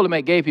 We're cool to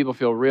make gay people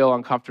feel real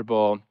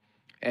uncomfortable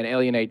and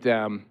alienate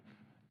them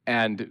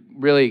and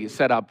really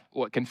set up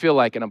what can feel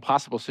like an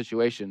impossible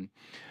situation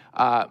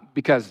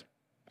because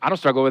I don't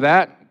struggle with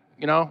that.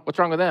 What's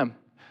wrong with them?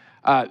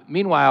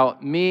 Meanwhile,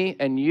 me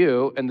and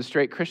you and the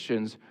straight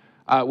Christians,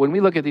 when we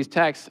look at these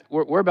texts,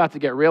 we're about to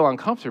get real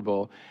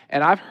uncomfortable.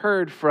 And I've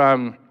heard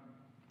from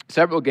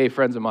several gay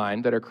friends of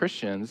mine that are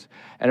Christians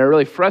and are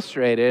really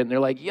frustrated. And they're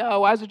like,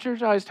 why is the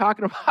church always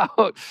talking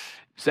about,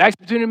 sex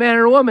between a man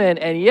and a woman.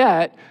 And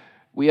yet,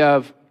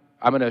 I'm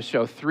going to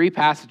show 3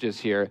 passages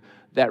here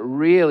that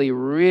really,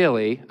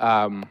 really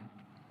are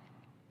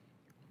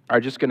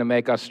just going to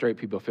make us straight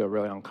people feel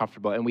really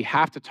uncomfortable. And we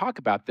have to talk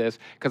about this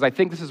because I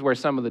think this is where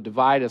some of the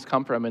divide has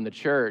come from in the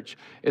church,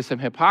 is some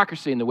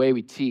hypocrisy in the way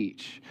we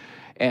teach.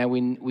 And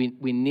we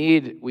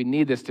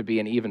need this to be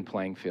an even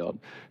playing field.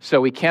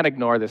 So we can't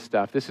ignore this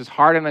stuff. This is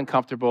hard and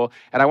uncomfortable.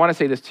 And I want to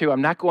say this too,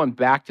 I'm not going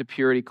back to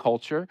purity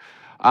culture.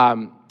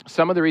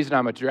 Some of the reason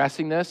I'm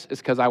addressing this is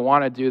because I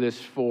want to do this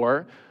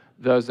for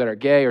those that are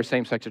gay or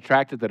same-sex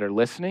attracted that are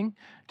listening,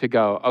 to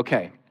go,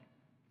 okay,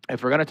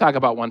 if we're going to talk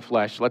about one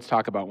flesh, let's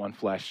talk about one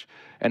flesh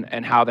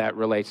and how that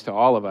relates to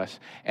all of us.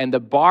 And the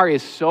bar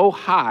is so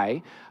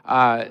high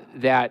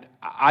that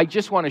I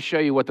just want to show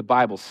you what the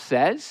Bible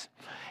says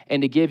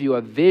and to give you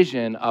a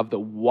vision of the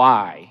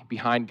why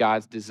behind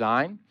God's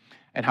design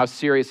and how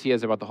serious he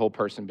is about the whole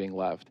person being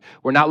loved.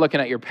 We're not looking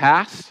at your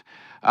past.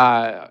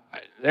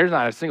 There's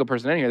not a single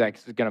person in here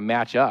that's going to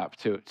match up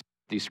to what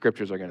these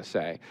scriptures are going to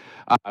say.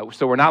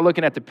 So we're not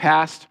looking at the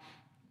past.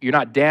 You're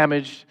not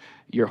damaged.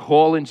 You're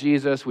whole in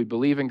Jesus. We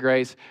believe in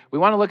grace. We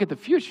want to look at the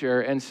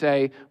future and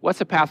say, what's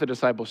the path of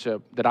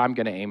discipleship that I'm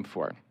going to aim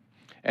for?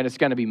 And it's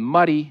going to be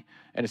muddy,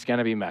 and it's going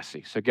to be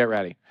messy. So get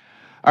ready.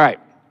 All right.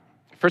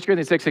 1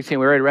 Corinthians 6:16, we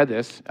already read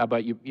this,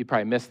 but you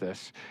probably missed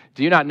this.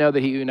 Do you not know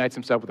that he who unites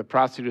himself with a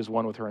prostitute is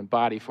one with her in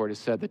body? For it is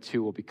said the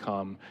two will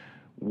become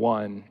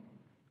one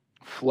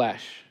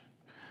flesh.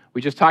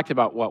 We just talked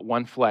about what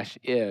one flesh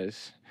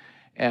is.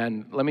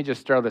 And let me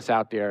just throw this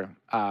out there.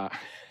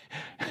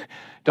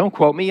 Don't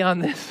quote me on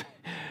this,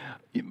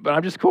 but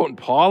I'm just quoting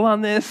Paul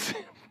on this.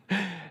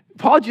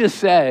 Paul just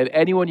said,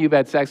 anyone you've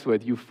had sex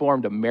with, you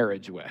formed a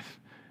marriage with.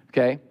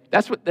 Okay?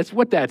 That's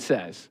what that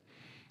says.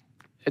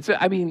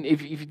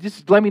 If you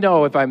just let me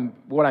know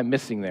what I'm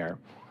missing there.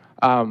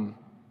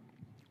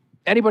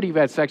 Anybody you've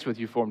had sex with,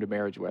 you formed a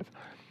marriage with.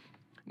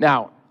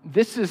 Now,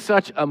 this is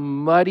such a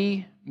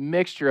muddy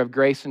mixture of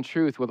grace and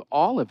truth with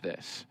all of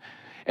this.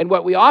 And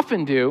what we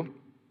often do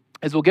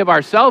is we'll give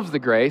ourselves the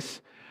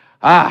grace.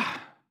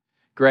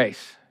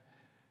 Grace.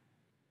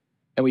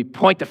 And we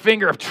point the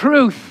finger of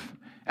truth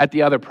at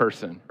the other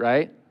person,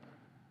 right?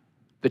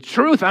 The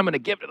truth I'm going to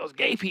give to those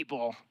gay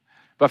people.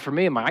 But for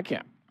me, I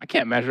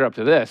can't measure up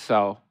to this,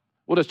 so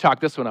we'll just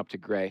chalk this one up to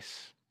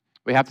grace.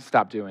 We have to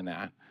stop doing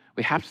that.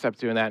 We have to stop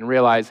doing that and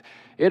realize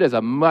it is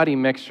a muddy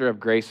mixture of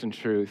grace and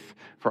truth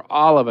for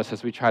all of us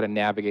as we try to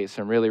navigate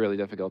some really, really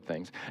difficult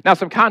things. Now,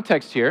 some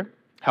context here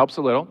helps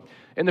a little.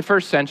 In the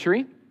first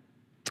century,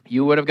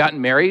 you would have gotten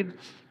married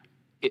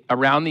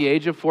around the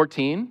age of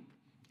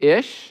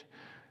 14-ish.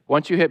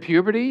 Once you hit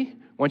puberty,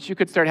 once you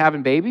could start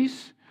having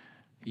babies,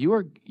 you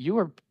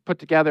were put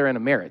together in a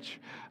marriage.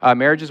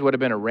 Marriages would have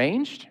been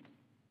arranged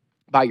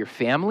by your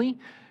family.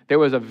 There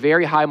was a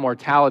very high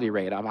mortality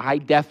rate, a high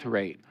death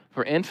rate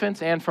for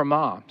infants and for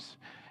moms.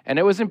 And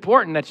it was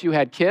important that you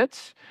had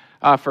kids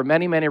for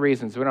many, many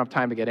reasons we don't have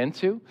time to get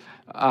into.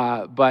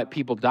 But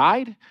people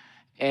died,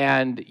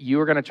 and you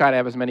were going to try to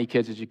have as many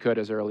kids as you could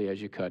as early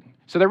as you could.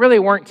 So there really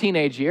weren't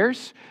teenage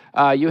years.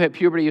 You hit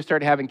puberty, you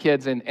started having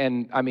kids,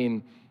 and I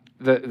mean,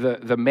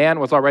 the man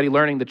was already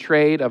learning the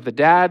trade of the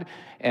dad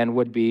and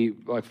would be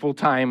a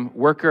full-time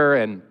worker,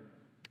 and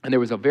there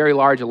was a very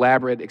large,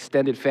 elaborate,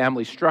 extended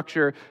family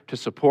structure to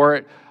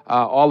support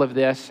all of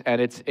this.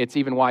 And it's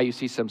even why you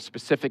see some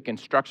specific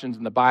instructions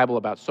in the Bible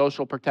about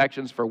social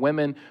protections for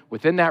women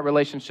within that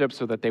relationship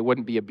so that they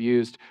wouldn't be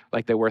abused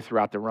like they were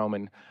throughout the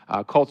Roman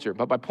culture.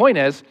 But my point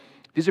is,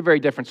 these are very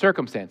different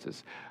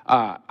circumstances.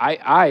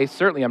 I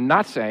certainly am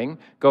not saying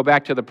go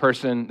back to the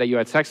person that you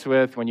had sex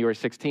with when you were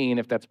 16,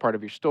 if that's part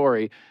of your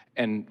story,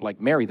 and like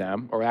marry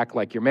them or act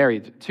like you're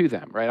married to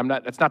them, right?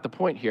 That's not the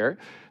point here.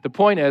 The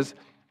point is,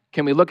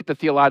 can we look at the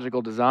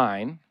theological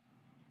design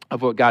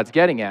of what God's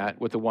getting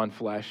at with the one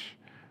flesh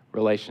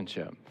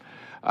relationship?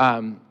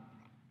 The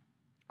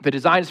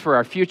design is for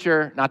our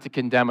future, not to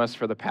condemn us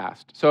for the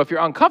past. So if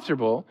you're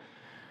uncomfortable,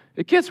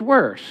 it gets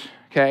worse,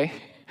 okay?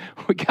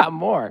 We got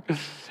more.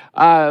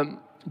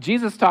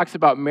 Jesus talks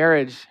about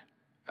marriage,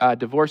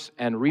 divorce,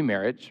 and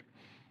remarriage.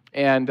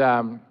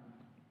 And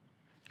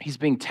he's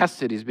being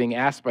tested. He's being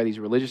asked by these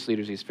religious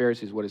leaders, these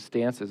Pharisees, what his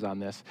stance is on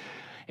this.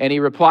 And he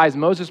replies,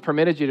 Moses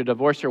permitted you to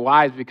divorce your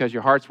wives because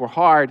your hearts were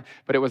hard,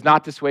 but it was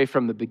not this way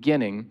from the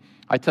beginning.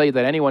 I tell you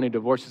that anyone who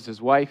divorces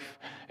his wife,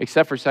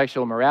 except for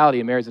sexual immorality,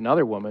 and marries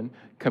another woman,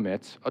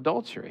 commits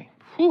adultery.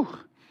 Whew.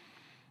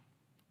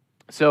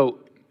 So,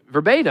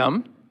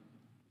 verbatim,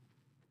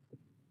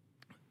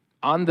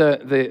 on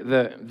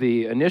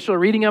the initial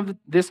reading of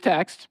this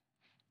text,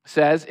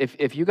 says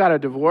if you got a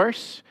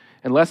divorce,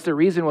 unless the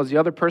reason was the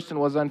other person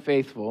was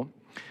unfaithful,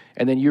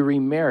 and then you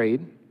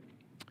remarried,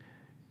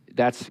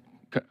 that's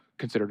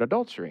considered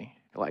adultery.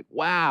 You're like,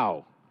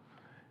 wow,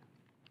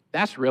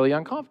 that's really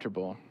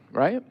uncomfortable,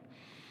 right?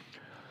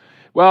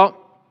 Well,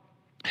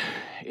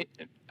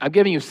 I'm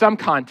giving you some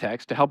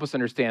context to help us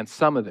understand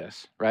some of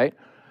this, right?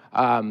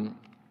 And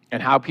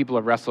how people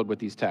have wrestled with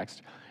these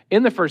texts.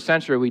 In the first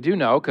century, we do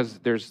know, because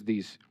there's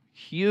these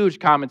huge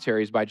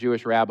commentaries by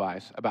Jewish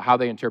rabbis about how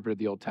they interpreted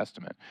the Old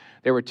Testament.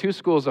 There were two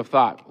schools of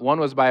thought. One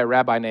was by a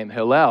rabbi named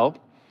Hillel,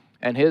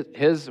 and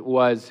his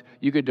was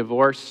you could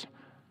divorce,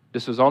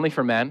 this was only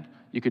for men,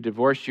 you could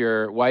divorce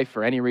your wife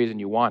for any reason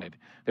you wanted.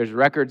 There's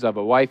records of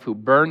a wife who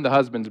burned the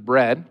husband's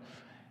bread,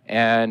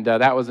 and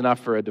that was enough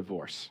for a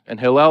divorce. And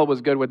Hillel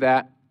was good with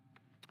that,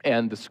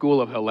 and the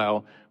school of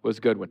Hillel was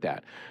good with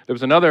that. There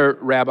was another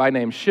rabbi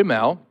named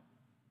Shimel,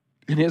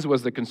 and his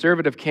was the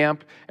conservative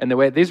camp, and the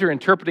way these are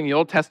interpreting the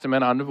Old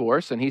Testament on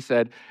divorce, and he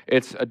said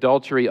it's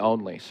adultery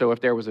only. So if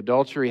there was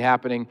adultery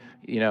happening,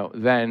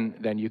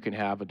 then you can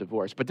have a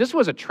divorce. But this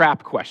was a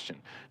trap question.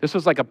 This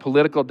was like a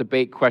political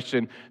debate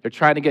question. They're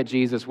trying to get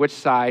Jesus, which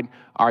side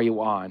are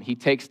you on? He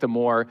takes the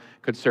more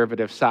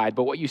conservative side.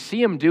 But what you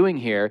see him doing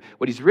here,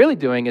 what he's really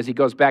doing is he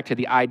goes back to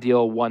the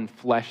ideal one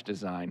flesh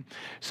design.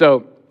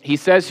 So he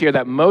says here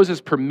that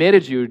Moses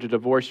permitted you to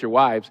divorce your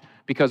wives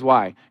because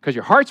why? Because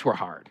your hearts were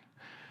hard.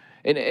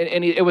 And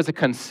it was a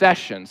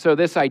concession. So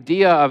this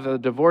idea of the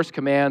divorce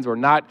commands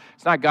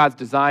it's not God's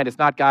design, it's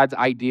not God's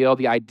ideal.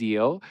 The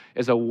ideal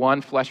is a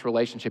one-flesh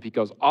relationship. He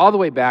goes all the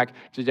way back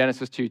to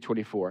Genesis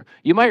 2:24.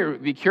 You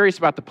might be curious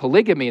about the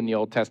polygamy in the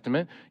Old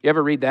Testament. You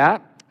ever read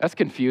that? That's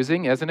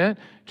confusing, isn't it?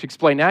 To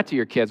explain that to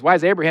your kids. Why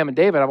does Abraham and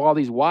David have all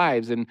these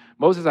wives and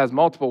Moses has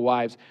multiple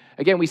wives?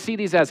 Again, we see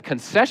these as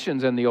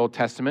concessions in the Old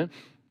Testament,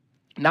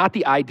 not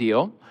the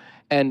ideal.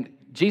 And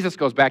Jesus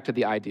goes back to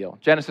the ideal.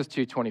 Genesis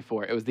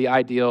 2:24. It was the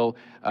ideal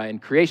in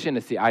creation.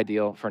 It's the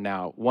ideal for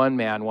now. One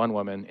man, one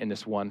woman in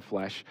this one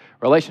flesh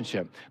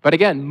relationship. But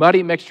again,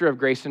 muddy mixture of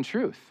grace and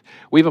truth.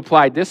 We've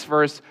applied this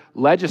verse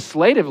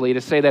legislatively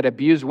to say that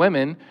abused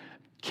women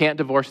can't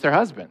divorce their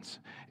husbands.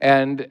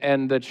 And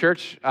the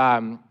church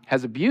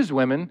has abused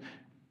women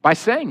by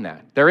saying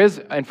that. There is,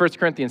 in 1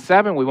 Corinthians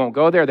 7, we won't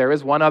go there. There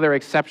is one other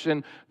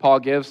exception Paul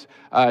gives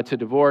to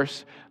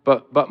divorce.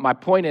 But my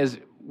point is,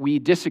 we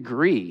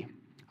disagree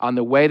on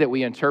the way that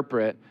we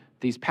interpret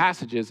these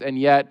passages, and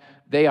yet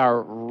they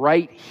are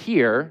right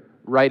here,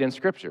 right in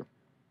Scripture.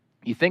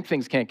 You think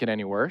things can't get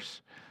any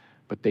worse,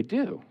 but they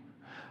do.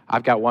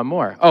 I've got one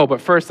more. Oh,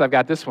 but first I've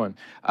got this one.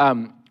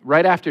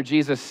 Right after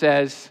Jesus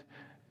says,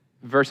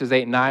 verses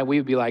 8 and 9, we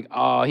would be like,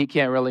 oh, he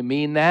can't really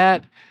mean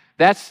that.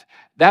 That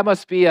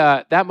must be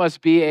an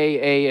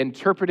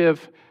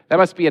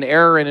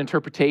error in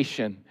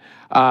interpretation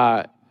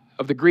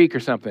of the Greek or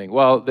something.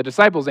 Well, the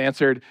disciples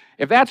answered,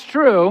 if that's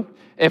true,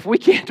 if we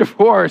can't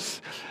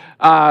divorce,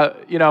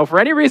 for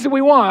any reason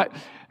we want,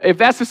 if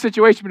that's the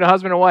situation between a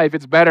husband and wife,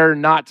 it's better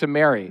not to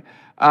marry.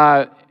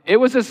 It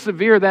was as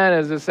severe then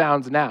as it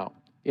sounds now,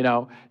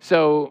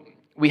 So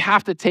we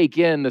have to take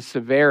in the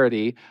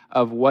severity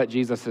of what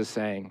Jesus is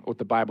saying, what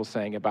the Bible's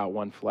saying about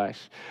one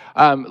flesh.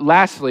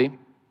 Lastly,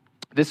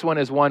 this one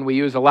is one we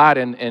use a lot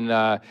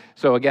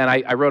so again,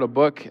 I wrote a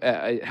book.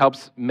 It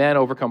helps men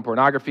overcome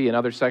pornography and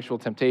other sexual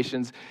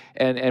temptations.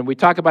 And we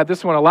talk about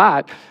this one a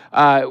lot.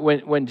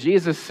 When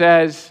Jesus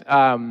says,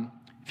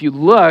 if you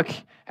look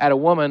at a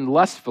woman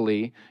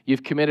lustfully,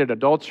 you've committed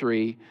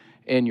adultery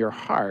in your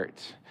heart.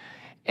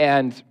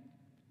 And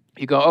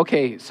you go,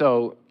 okay,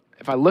 so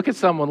if I look at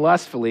someone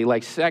lustfully,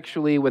 like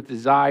sexually with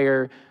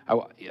desire,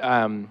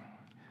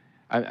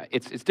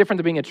 it's different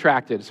than being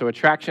attracted. So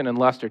attraction and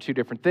lust are two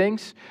different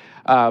things,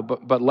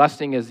 but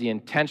lusting is the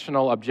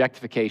intentional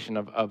objectification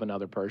of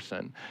another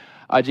person.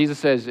 Jesus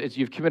says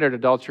you've committed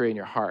adultery in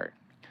your heart.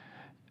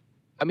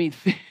 I mean,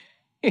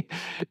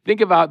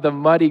 think about the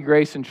muddy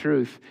grace and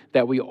truth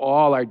that we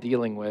all are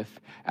dealing with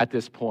at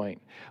this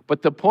point.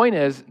 But the point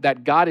is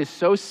that God is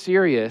so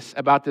serious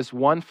about this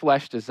one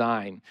flesh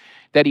design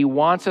that he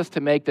wants us to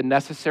make the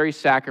necessary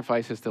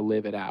sacrifices to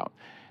live it out.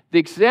 The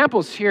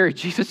examples here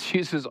Jesus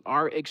uses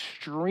are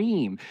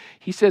extreme.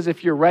 He says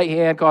if your right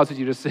hand causes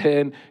you to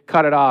sin,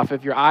 cut it off.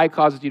 If your eye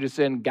causes you to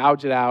sin,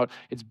 gouge it out.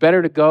 It's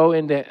better to go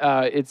into,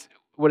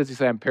 what does he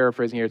say? I'm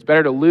paraphrasing here. It's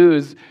better to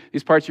lose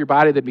these parts of your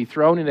body than be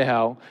thrown into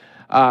hell.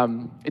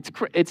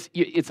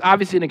 It's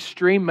obviously an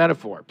extreme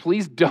metaphor.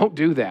 Please don't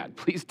do that.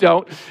 Please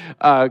don't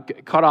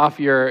cut off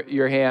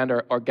your hand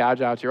or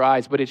gouge out your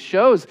eyes. But it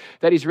shows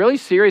that he's really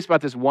serious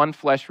about this one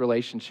flesh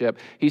relationship.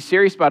 He's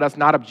serious about us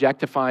not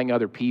objectifying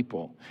other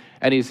people.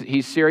 And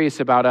he's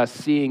serious about us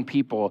seeing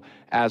people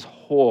as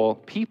whole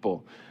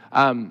people.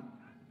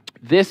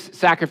 This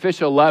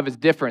sacrificial love is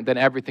different than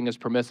everything is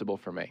permissible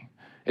for me.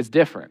 It's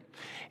different.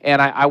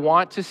 And I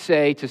want to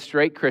say to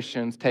straight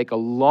Christians, take a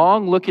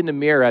long look in the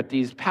mirror at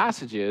these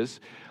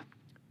passages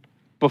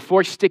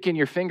before sticking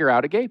your finger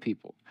out at gay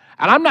people.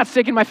 And I'm not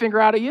sticking my finger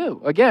out at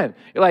you. Again,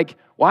 you're like,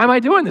 why am I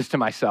doing this to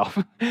myself?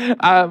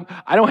 I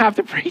don't have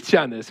to preach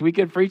on this. We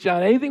can preach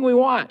on anything we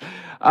want.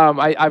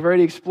 I've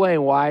already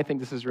explained why I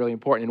think this is really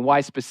important and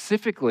why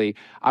specifically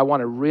I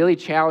want to really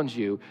challenge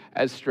you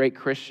as straight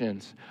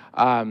Christians.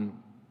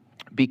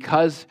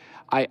 Because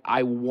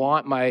I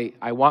want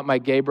my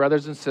gay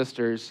brothers and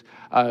sisters,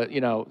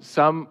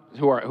 some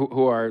who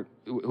are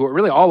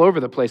really all over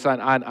the place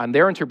on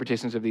their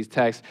interpretations of these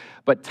texts.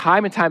 But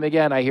time and time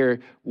again,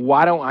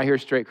 why don't I hear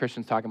straight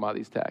Christians talking about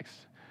these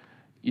texts?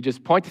 You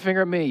just point the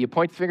finger at me, you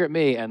point the finger at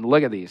me, and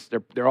look at these.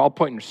 They're all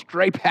pointing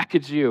straight back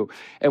at you.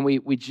 And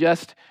we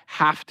just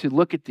have to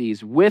look at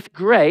these with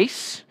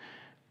grace.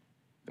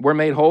 We're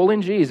made whole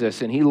in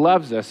Jesus, and he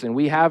loves us, and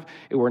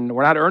we're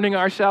not earning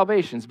our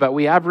salvations, but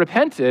we have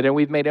repented, and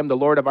we've made him the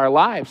Lord of our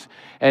lives.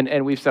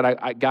 And we've said,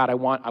 God, I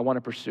want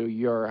to pursue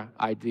your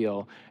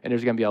ideal, and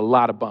there's going to be a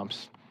lot of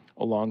bumps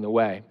along the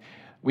way.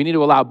 We need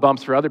to allow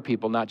bumps for other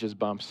people, not just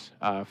bumps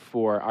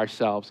for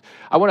ourselves.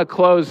 I want to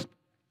close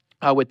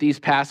with these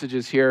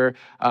passages here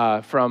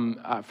from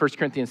 1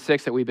 Corinthians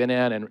 6 that we've been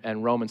in,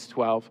 and Romans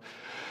 12.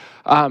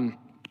 And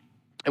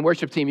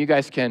worship team, you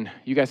guys can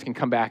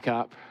come back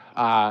up.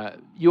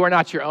 You are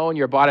not your own,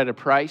 you're bought at a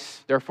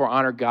price. Therefore,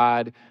 honor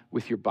God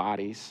with your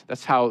bodies.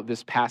 That's how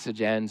this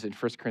passage ends in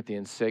 1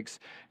 Corinthians 6,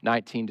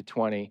 19 to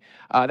 20.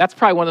 That's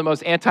probably one of the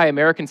most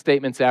anti-American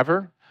statements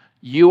ever.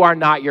 You are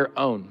not your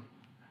own.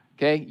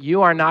 Okay?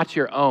 You are not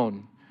your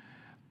own.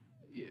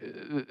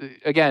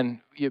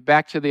 Again,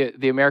 back to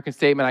the American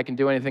statement, I can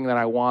do anything that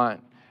I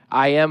want.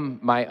 I am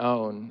my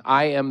own.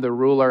 I am the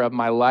ruler of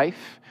my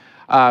life.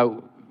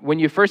 When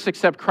you first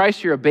accept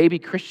Christ, you're a baby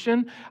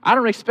Christian. I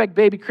don't expect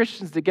baby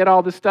Christians to get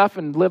all this stuff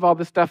and live all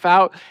this stuff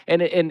out.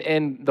 And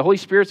the Holy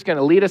Spirit's going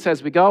to lead us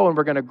as we go, and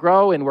we're going to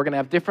grow, and we're going to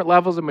have different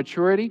levels of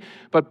maturity.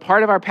 But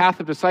part of our path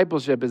of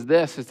discipleship is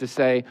to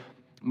say,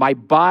 my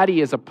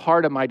body is a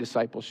part of my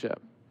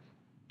discipleship.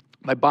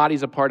 My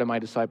body's a part of my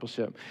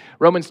discipleship.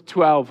 Romans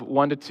 12,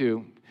 1 to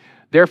 2.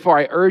 Therefore,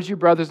 I urge you,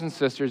 brothers and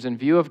sisters, in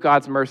view of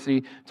God's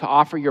mercy, to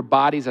offer your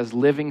bodies as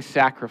living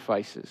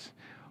sacrifices,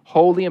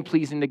 holy and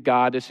pleasing to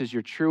God. This is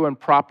your true and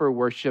proper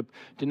worship.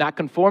 Do not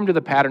conform to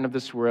the pattern of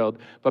this world,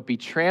 but be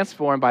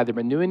transformed by the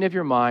renewing of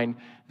your mind.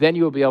 Then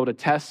you will be able to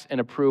test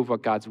and approve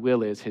what God's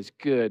will is, his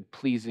good,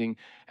 pleasing,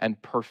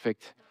 and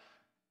perfect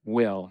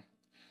will.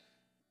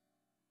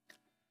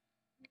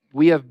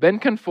 We have been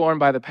conformed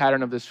by the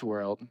pattern of this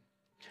world,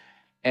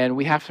 and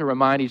we have to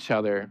remind each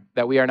other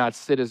that we are not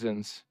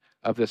citizens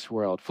of this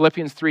world.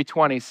 Philippians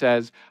 3:20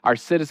 says, our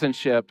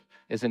citizenship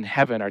is in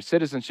heaven. Our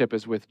citizenship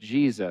is with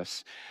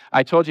Jesus.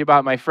 I told you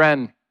about my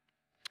friend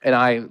and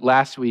I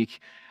last week,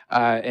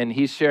 and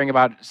he's sharing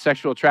about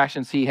sexual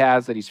attractions he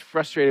has that he's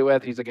frustrated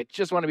with. He's like, I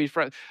just want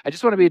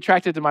to be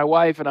attracted to my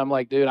wife. And I'm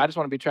like, dude, I just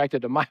want to be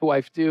attracted to my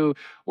wife too.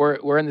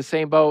 We're in the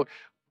same boat.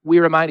 We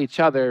remind each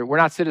other, we're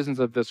not citizens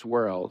of this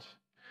world.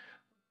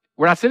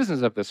 We're not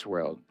citizens of this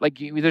world. Like,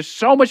 there's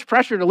so much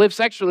pressure to live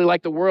sexually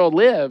like the world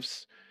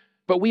lives,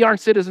 but we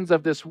aren't citizens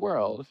of this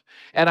world.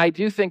 And I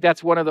do think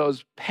that's one of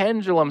those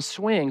pendulum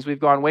swings. We've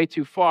gone way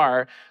too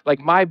far. Like,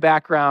 my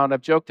background,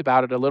 I've joked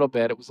about it a little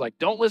bit. It was like,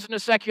 don't listen to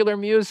secular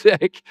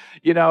music.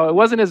 You know,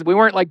 we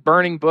weren't like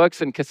burning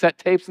books and cassette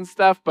tapes and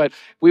stuff, but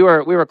we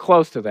were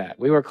close to that.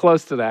 We were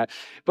close to that.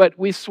 But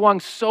we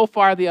swung so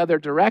far the other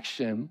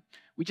direction,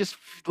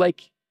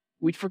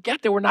 we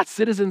forget that we're not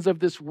citizens of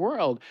this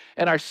world.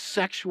 And our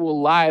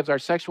sexual lives, our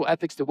sexual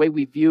ethics, the way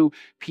we view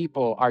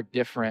people are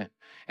different.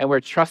 And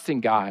we're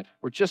trusting God.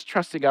 We're just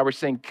trusting God. We're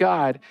saying,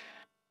 God,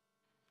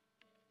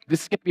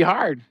 this is going to be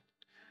hard.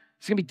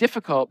 It's going to be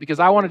difficult because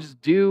I want to just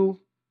do,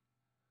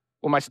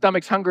 when my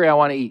stomach's hungry, I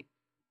want to eat.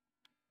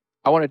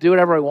 I want to do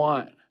whatever I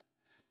want.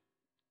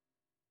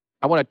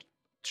 I want to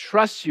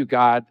trust you,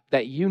 God,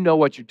 that you know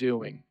what you're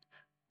doing,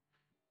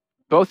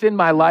 both in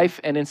my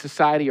life and in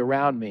society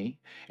around me.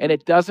 And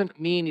it doesn't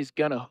mean he's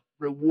going to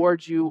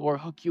reward you or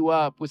hook you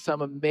up with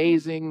some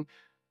amazing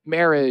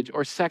marriage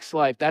or sex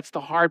life. That's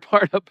the hard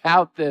part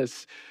about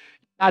this.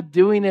 You're not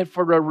doing it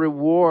for a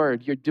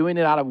reward. You're doing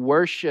it out of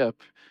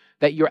worship.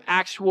 That your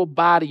actual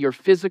body, your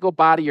physical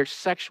body, your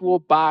sexual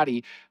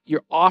body,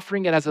 you're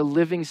offering it as a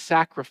living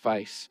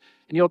sacrifice.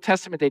 In the Old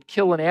Testament, they'd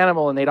kill an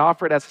animal and they'd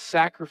offer it as a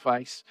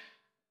sacrifice.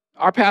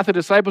 Our path of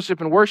discipleship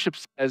and worship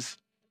says,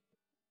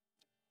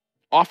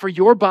 offer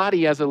your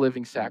body as a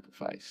living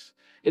sacrifice.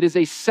 It is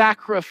a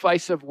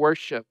sacrifice of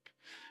worship,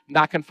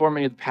 not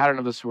conforming to the pattern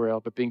of this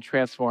world, but being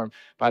transformed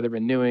by the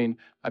renewing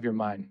of your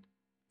mind.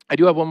 I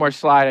do have one more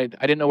slide.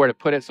 I didn't know where to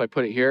put it, so I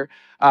put it here.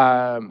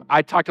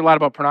 I talked a lot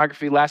about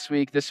pornography last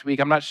week, this week.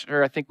 I'm not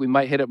sure. I think we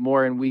might hit it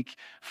more in week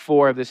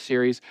 4 of this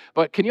series.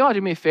 But can you all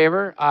do me a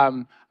favor?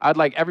 I'd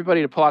like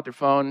everybody to pull out their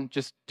phone.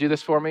 Just do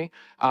this for me.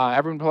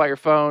 Everyone pull out your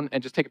phone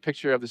and just take a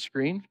picture of the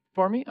screen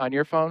for me on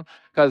your phone,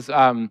 because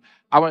I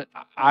want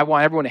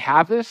everyone to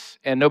have this,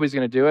 and nobody's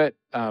going to do it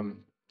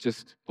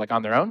just like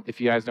on their own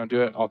if you guys don't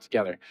do it all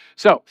together.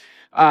 So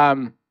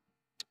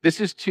this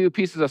is 2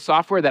 pieces of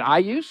software that I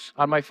use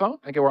on my phone.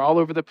 Okay, we're all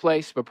over the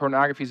place, but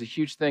pornography is a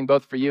huge thing,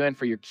 both for you and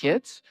for your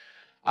kids.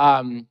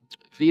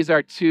 These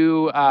are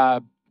 2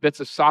 bits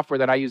of software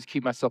that I use to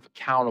keep myself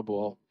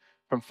accountable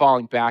from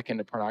falling back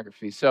into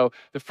pornography. So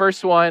the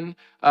first one,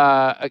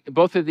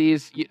 both of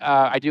these,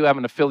 I do have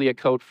an affiliate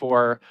code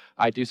for.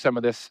 I do some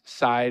of this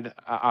side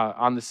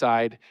on the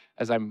side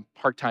as I'm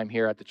part-time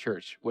here at the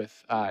church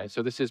with.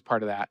 So this is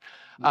part of that.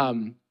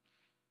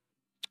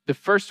 The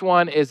first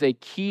one is a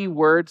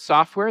keyword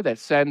software that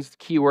sends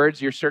keywords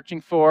you're searching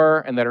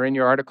for and that are in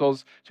your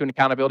articles to an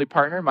accountability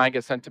partner. Mine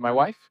gets sent to my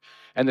wife.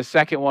 And the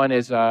second one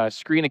is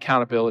screen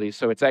accountability.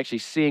 So it's actually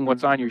seeing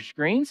what's on your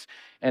screens,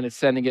 and it's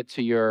sending it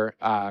to your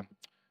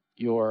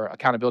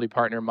accountability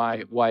partner.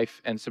 My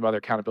wife and some other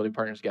accountability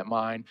partners get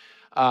mine.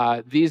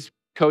 These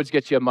codes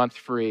get you a month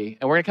free,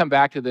 and we're going to come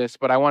back to this,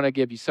 but I want to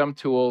give you some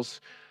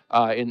tools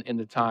in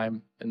the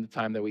time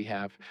that we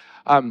have.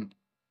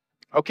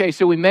 Okay,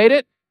 so we made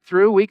it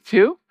through week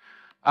 2,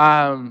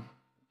 and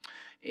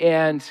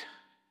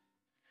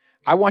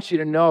I want you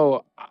to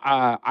know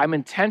I'm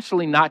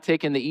intentionally not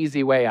taking the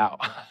easy way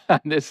out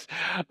on this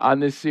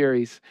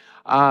series,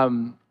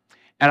 and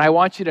I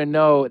want you to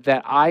know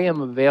that I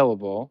am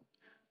available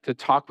to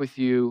talk with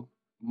you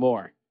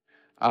more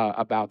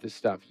about this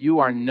stuff. You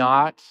are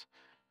not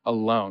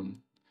alone.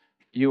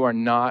 You are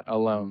not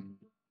alone.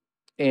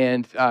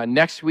 And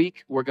next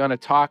week we're going to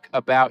talk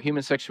about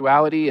human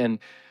sexuality, and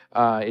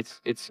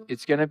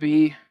it's going to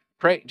be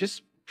pray.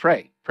 Just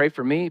pray. Pray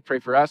for me. Pray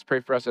for us. Pray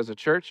for us as a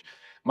church.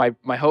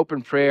 My hope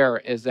and prayer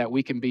is that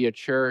we can be a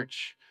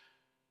church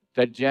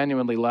that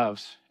genuinely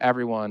loves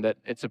everyone. That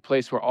it's a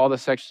place where all the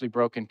sexually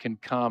broken can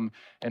come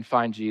and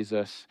find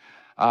Jesus.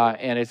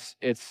 And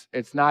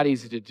it's not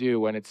easy to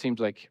do, and it seems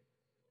like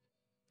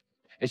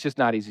it's just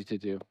not easy to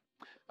do.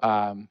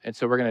 And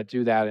so we're going to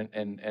do that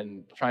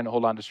and trying to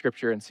hold on to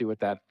Scripture and see what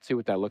that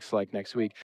looks like next week.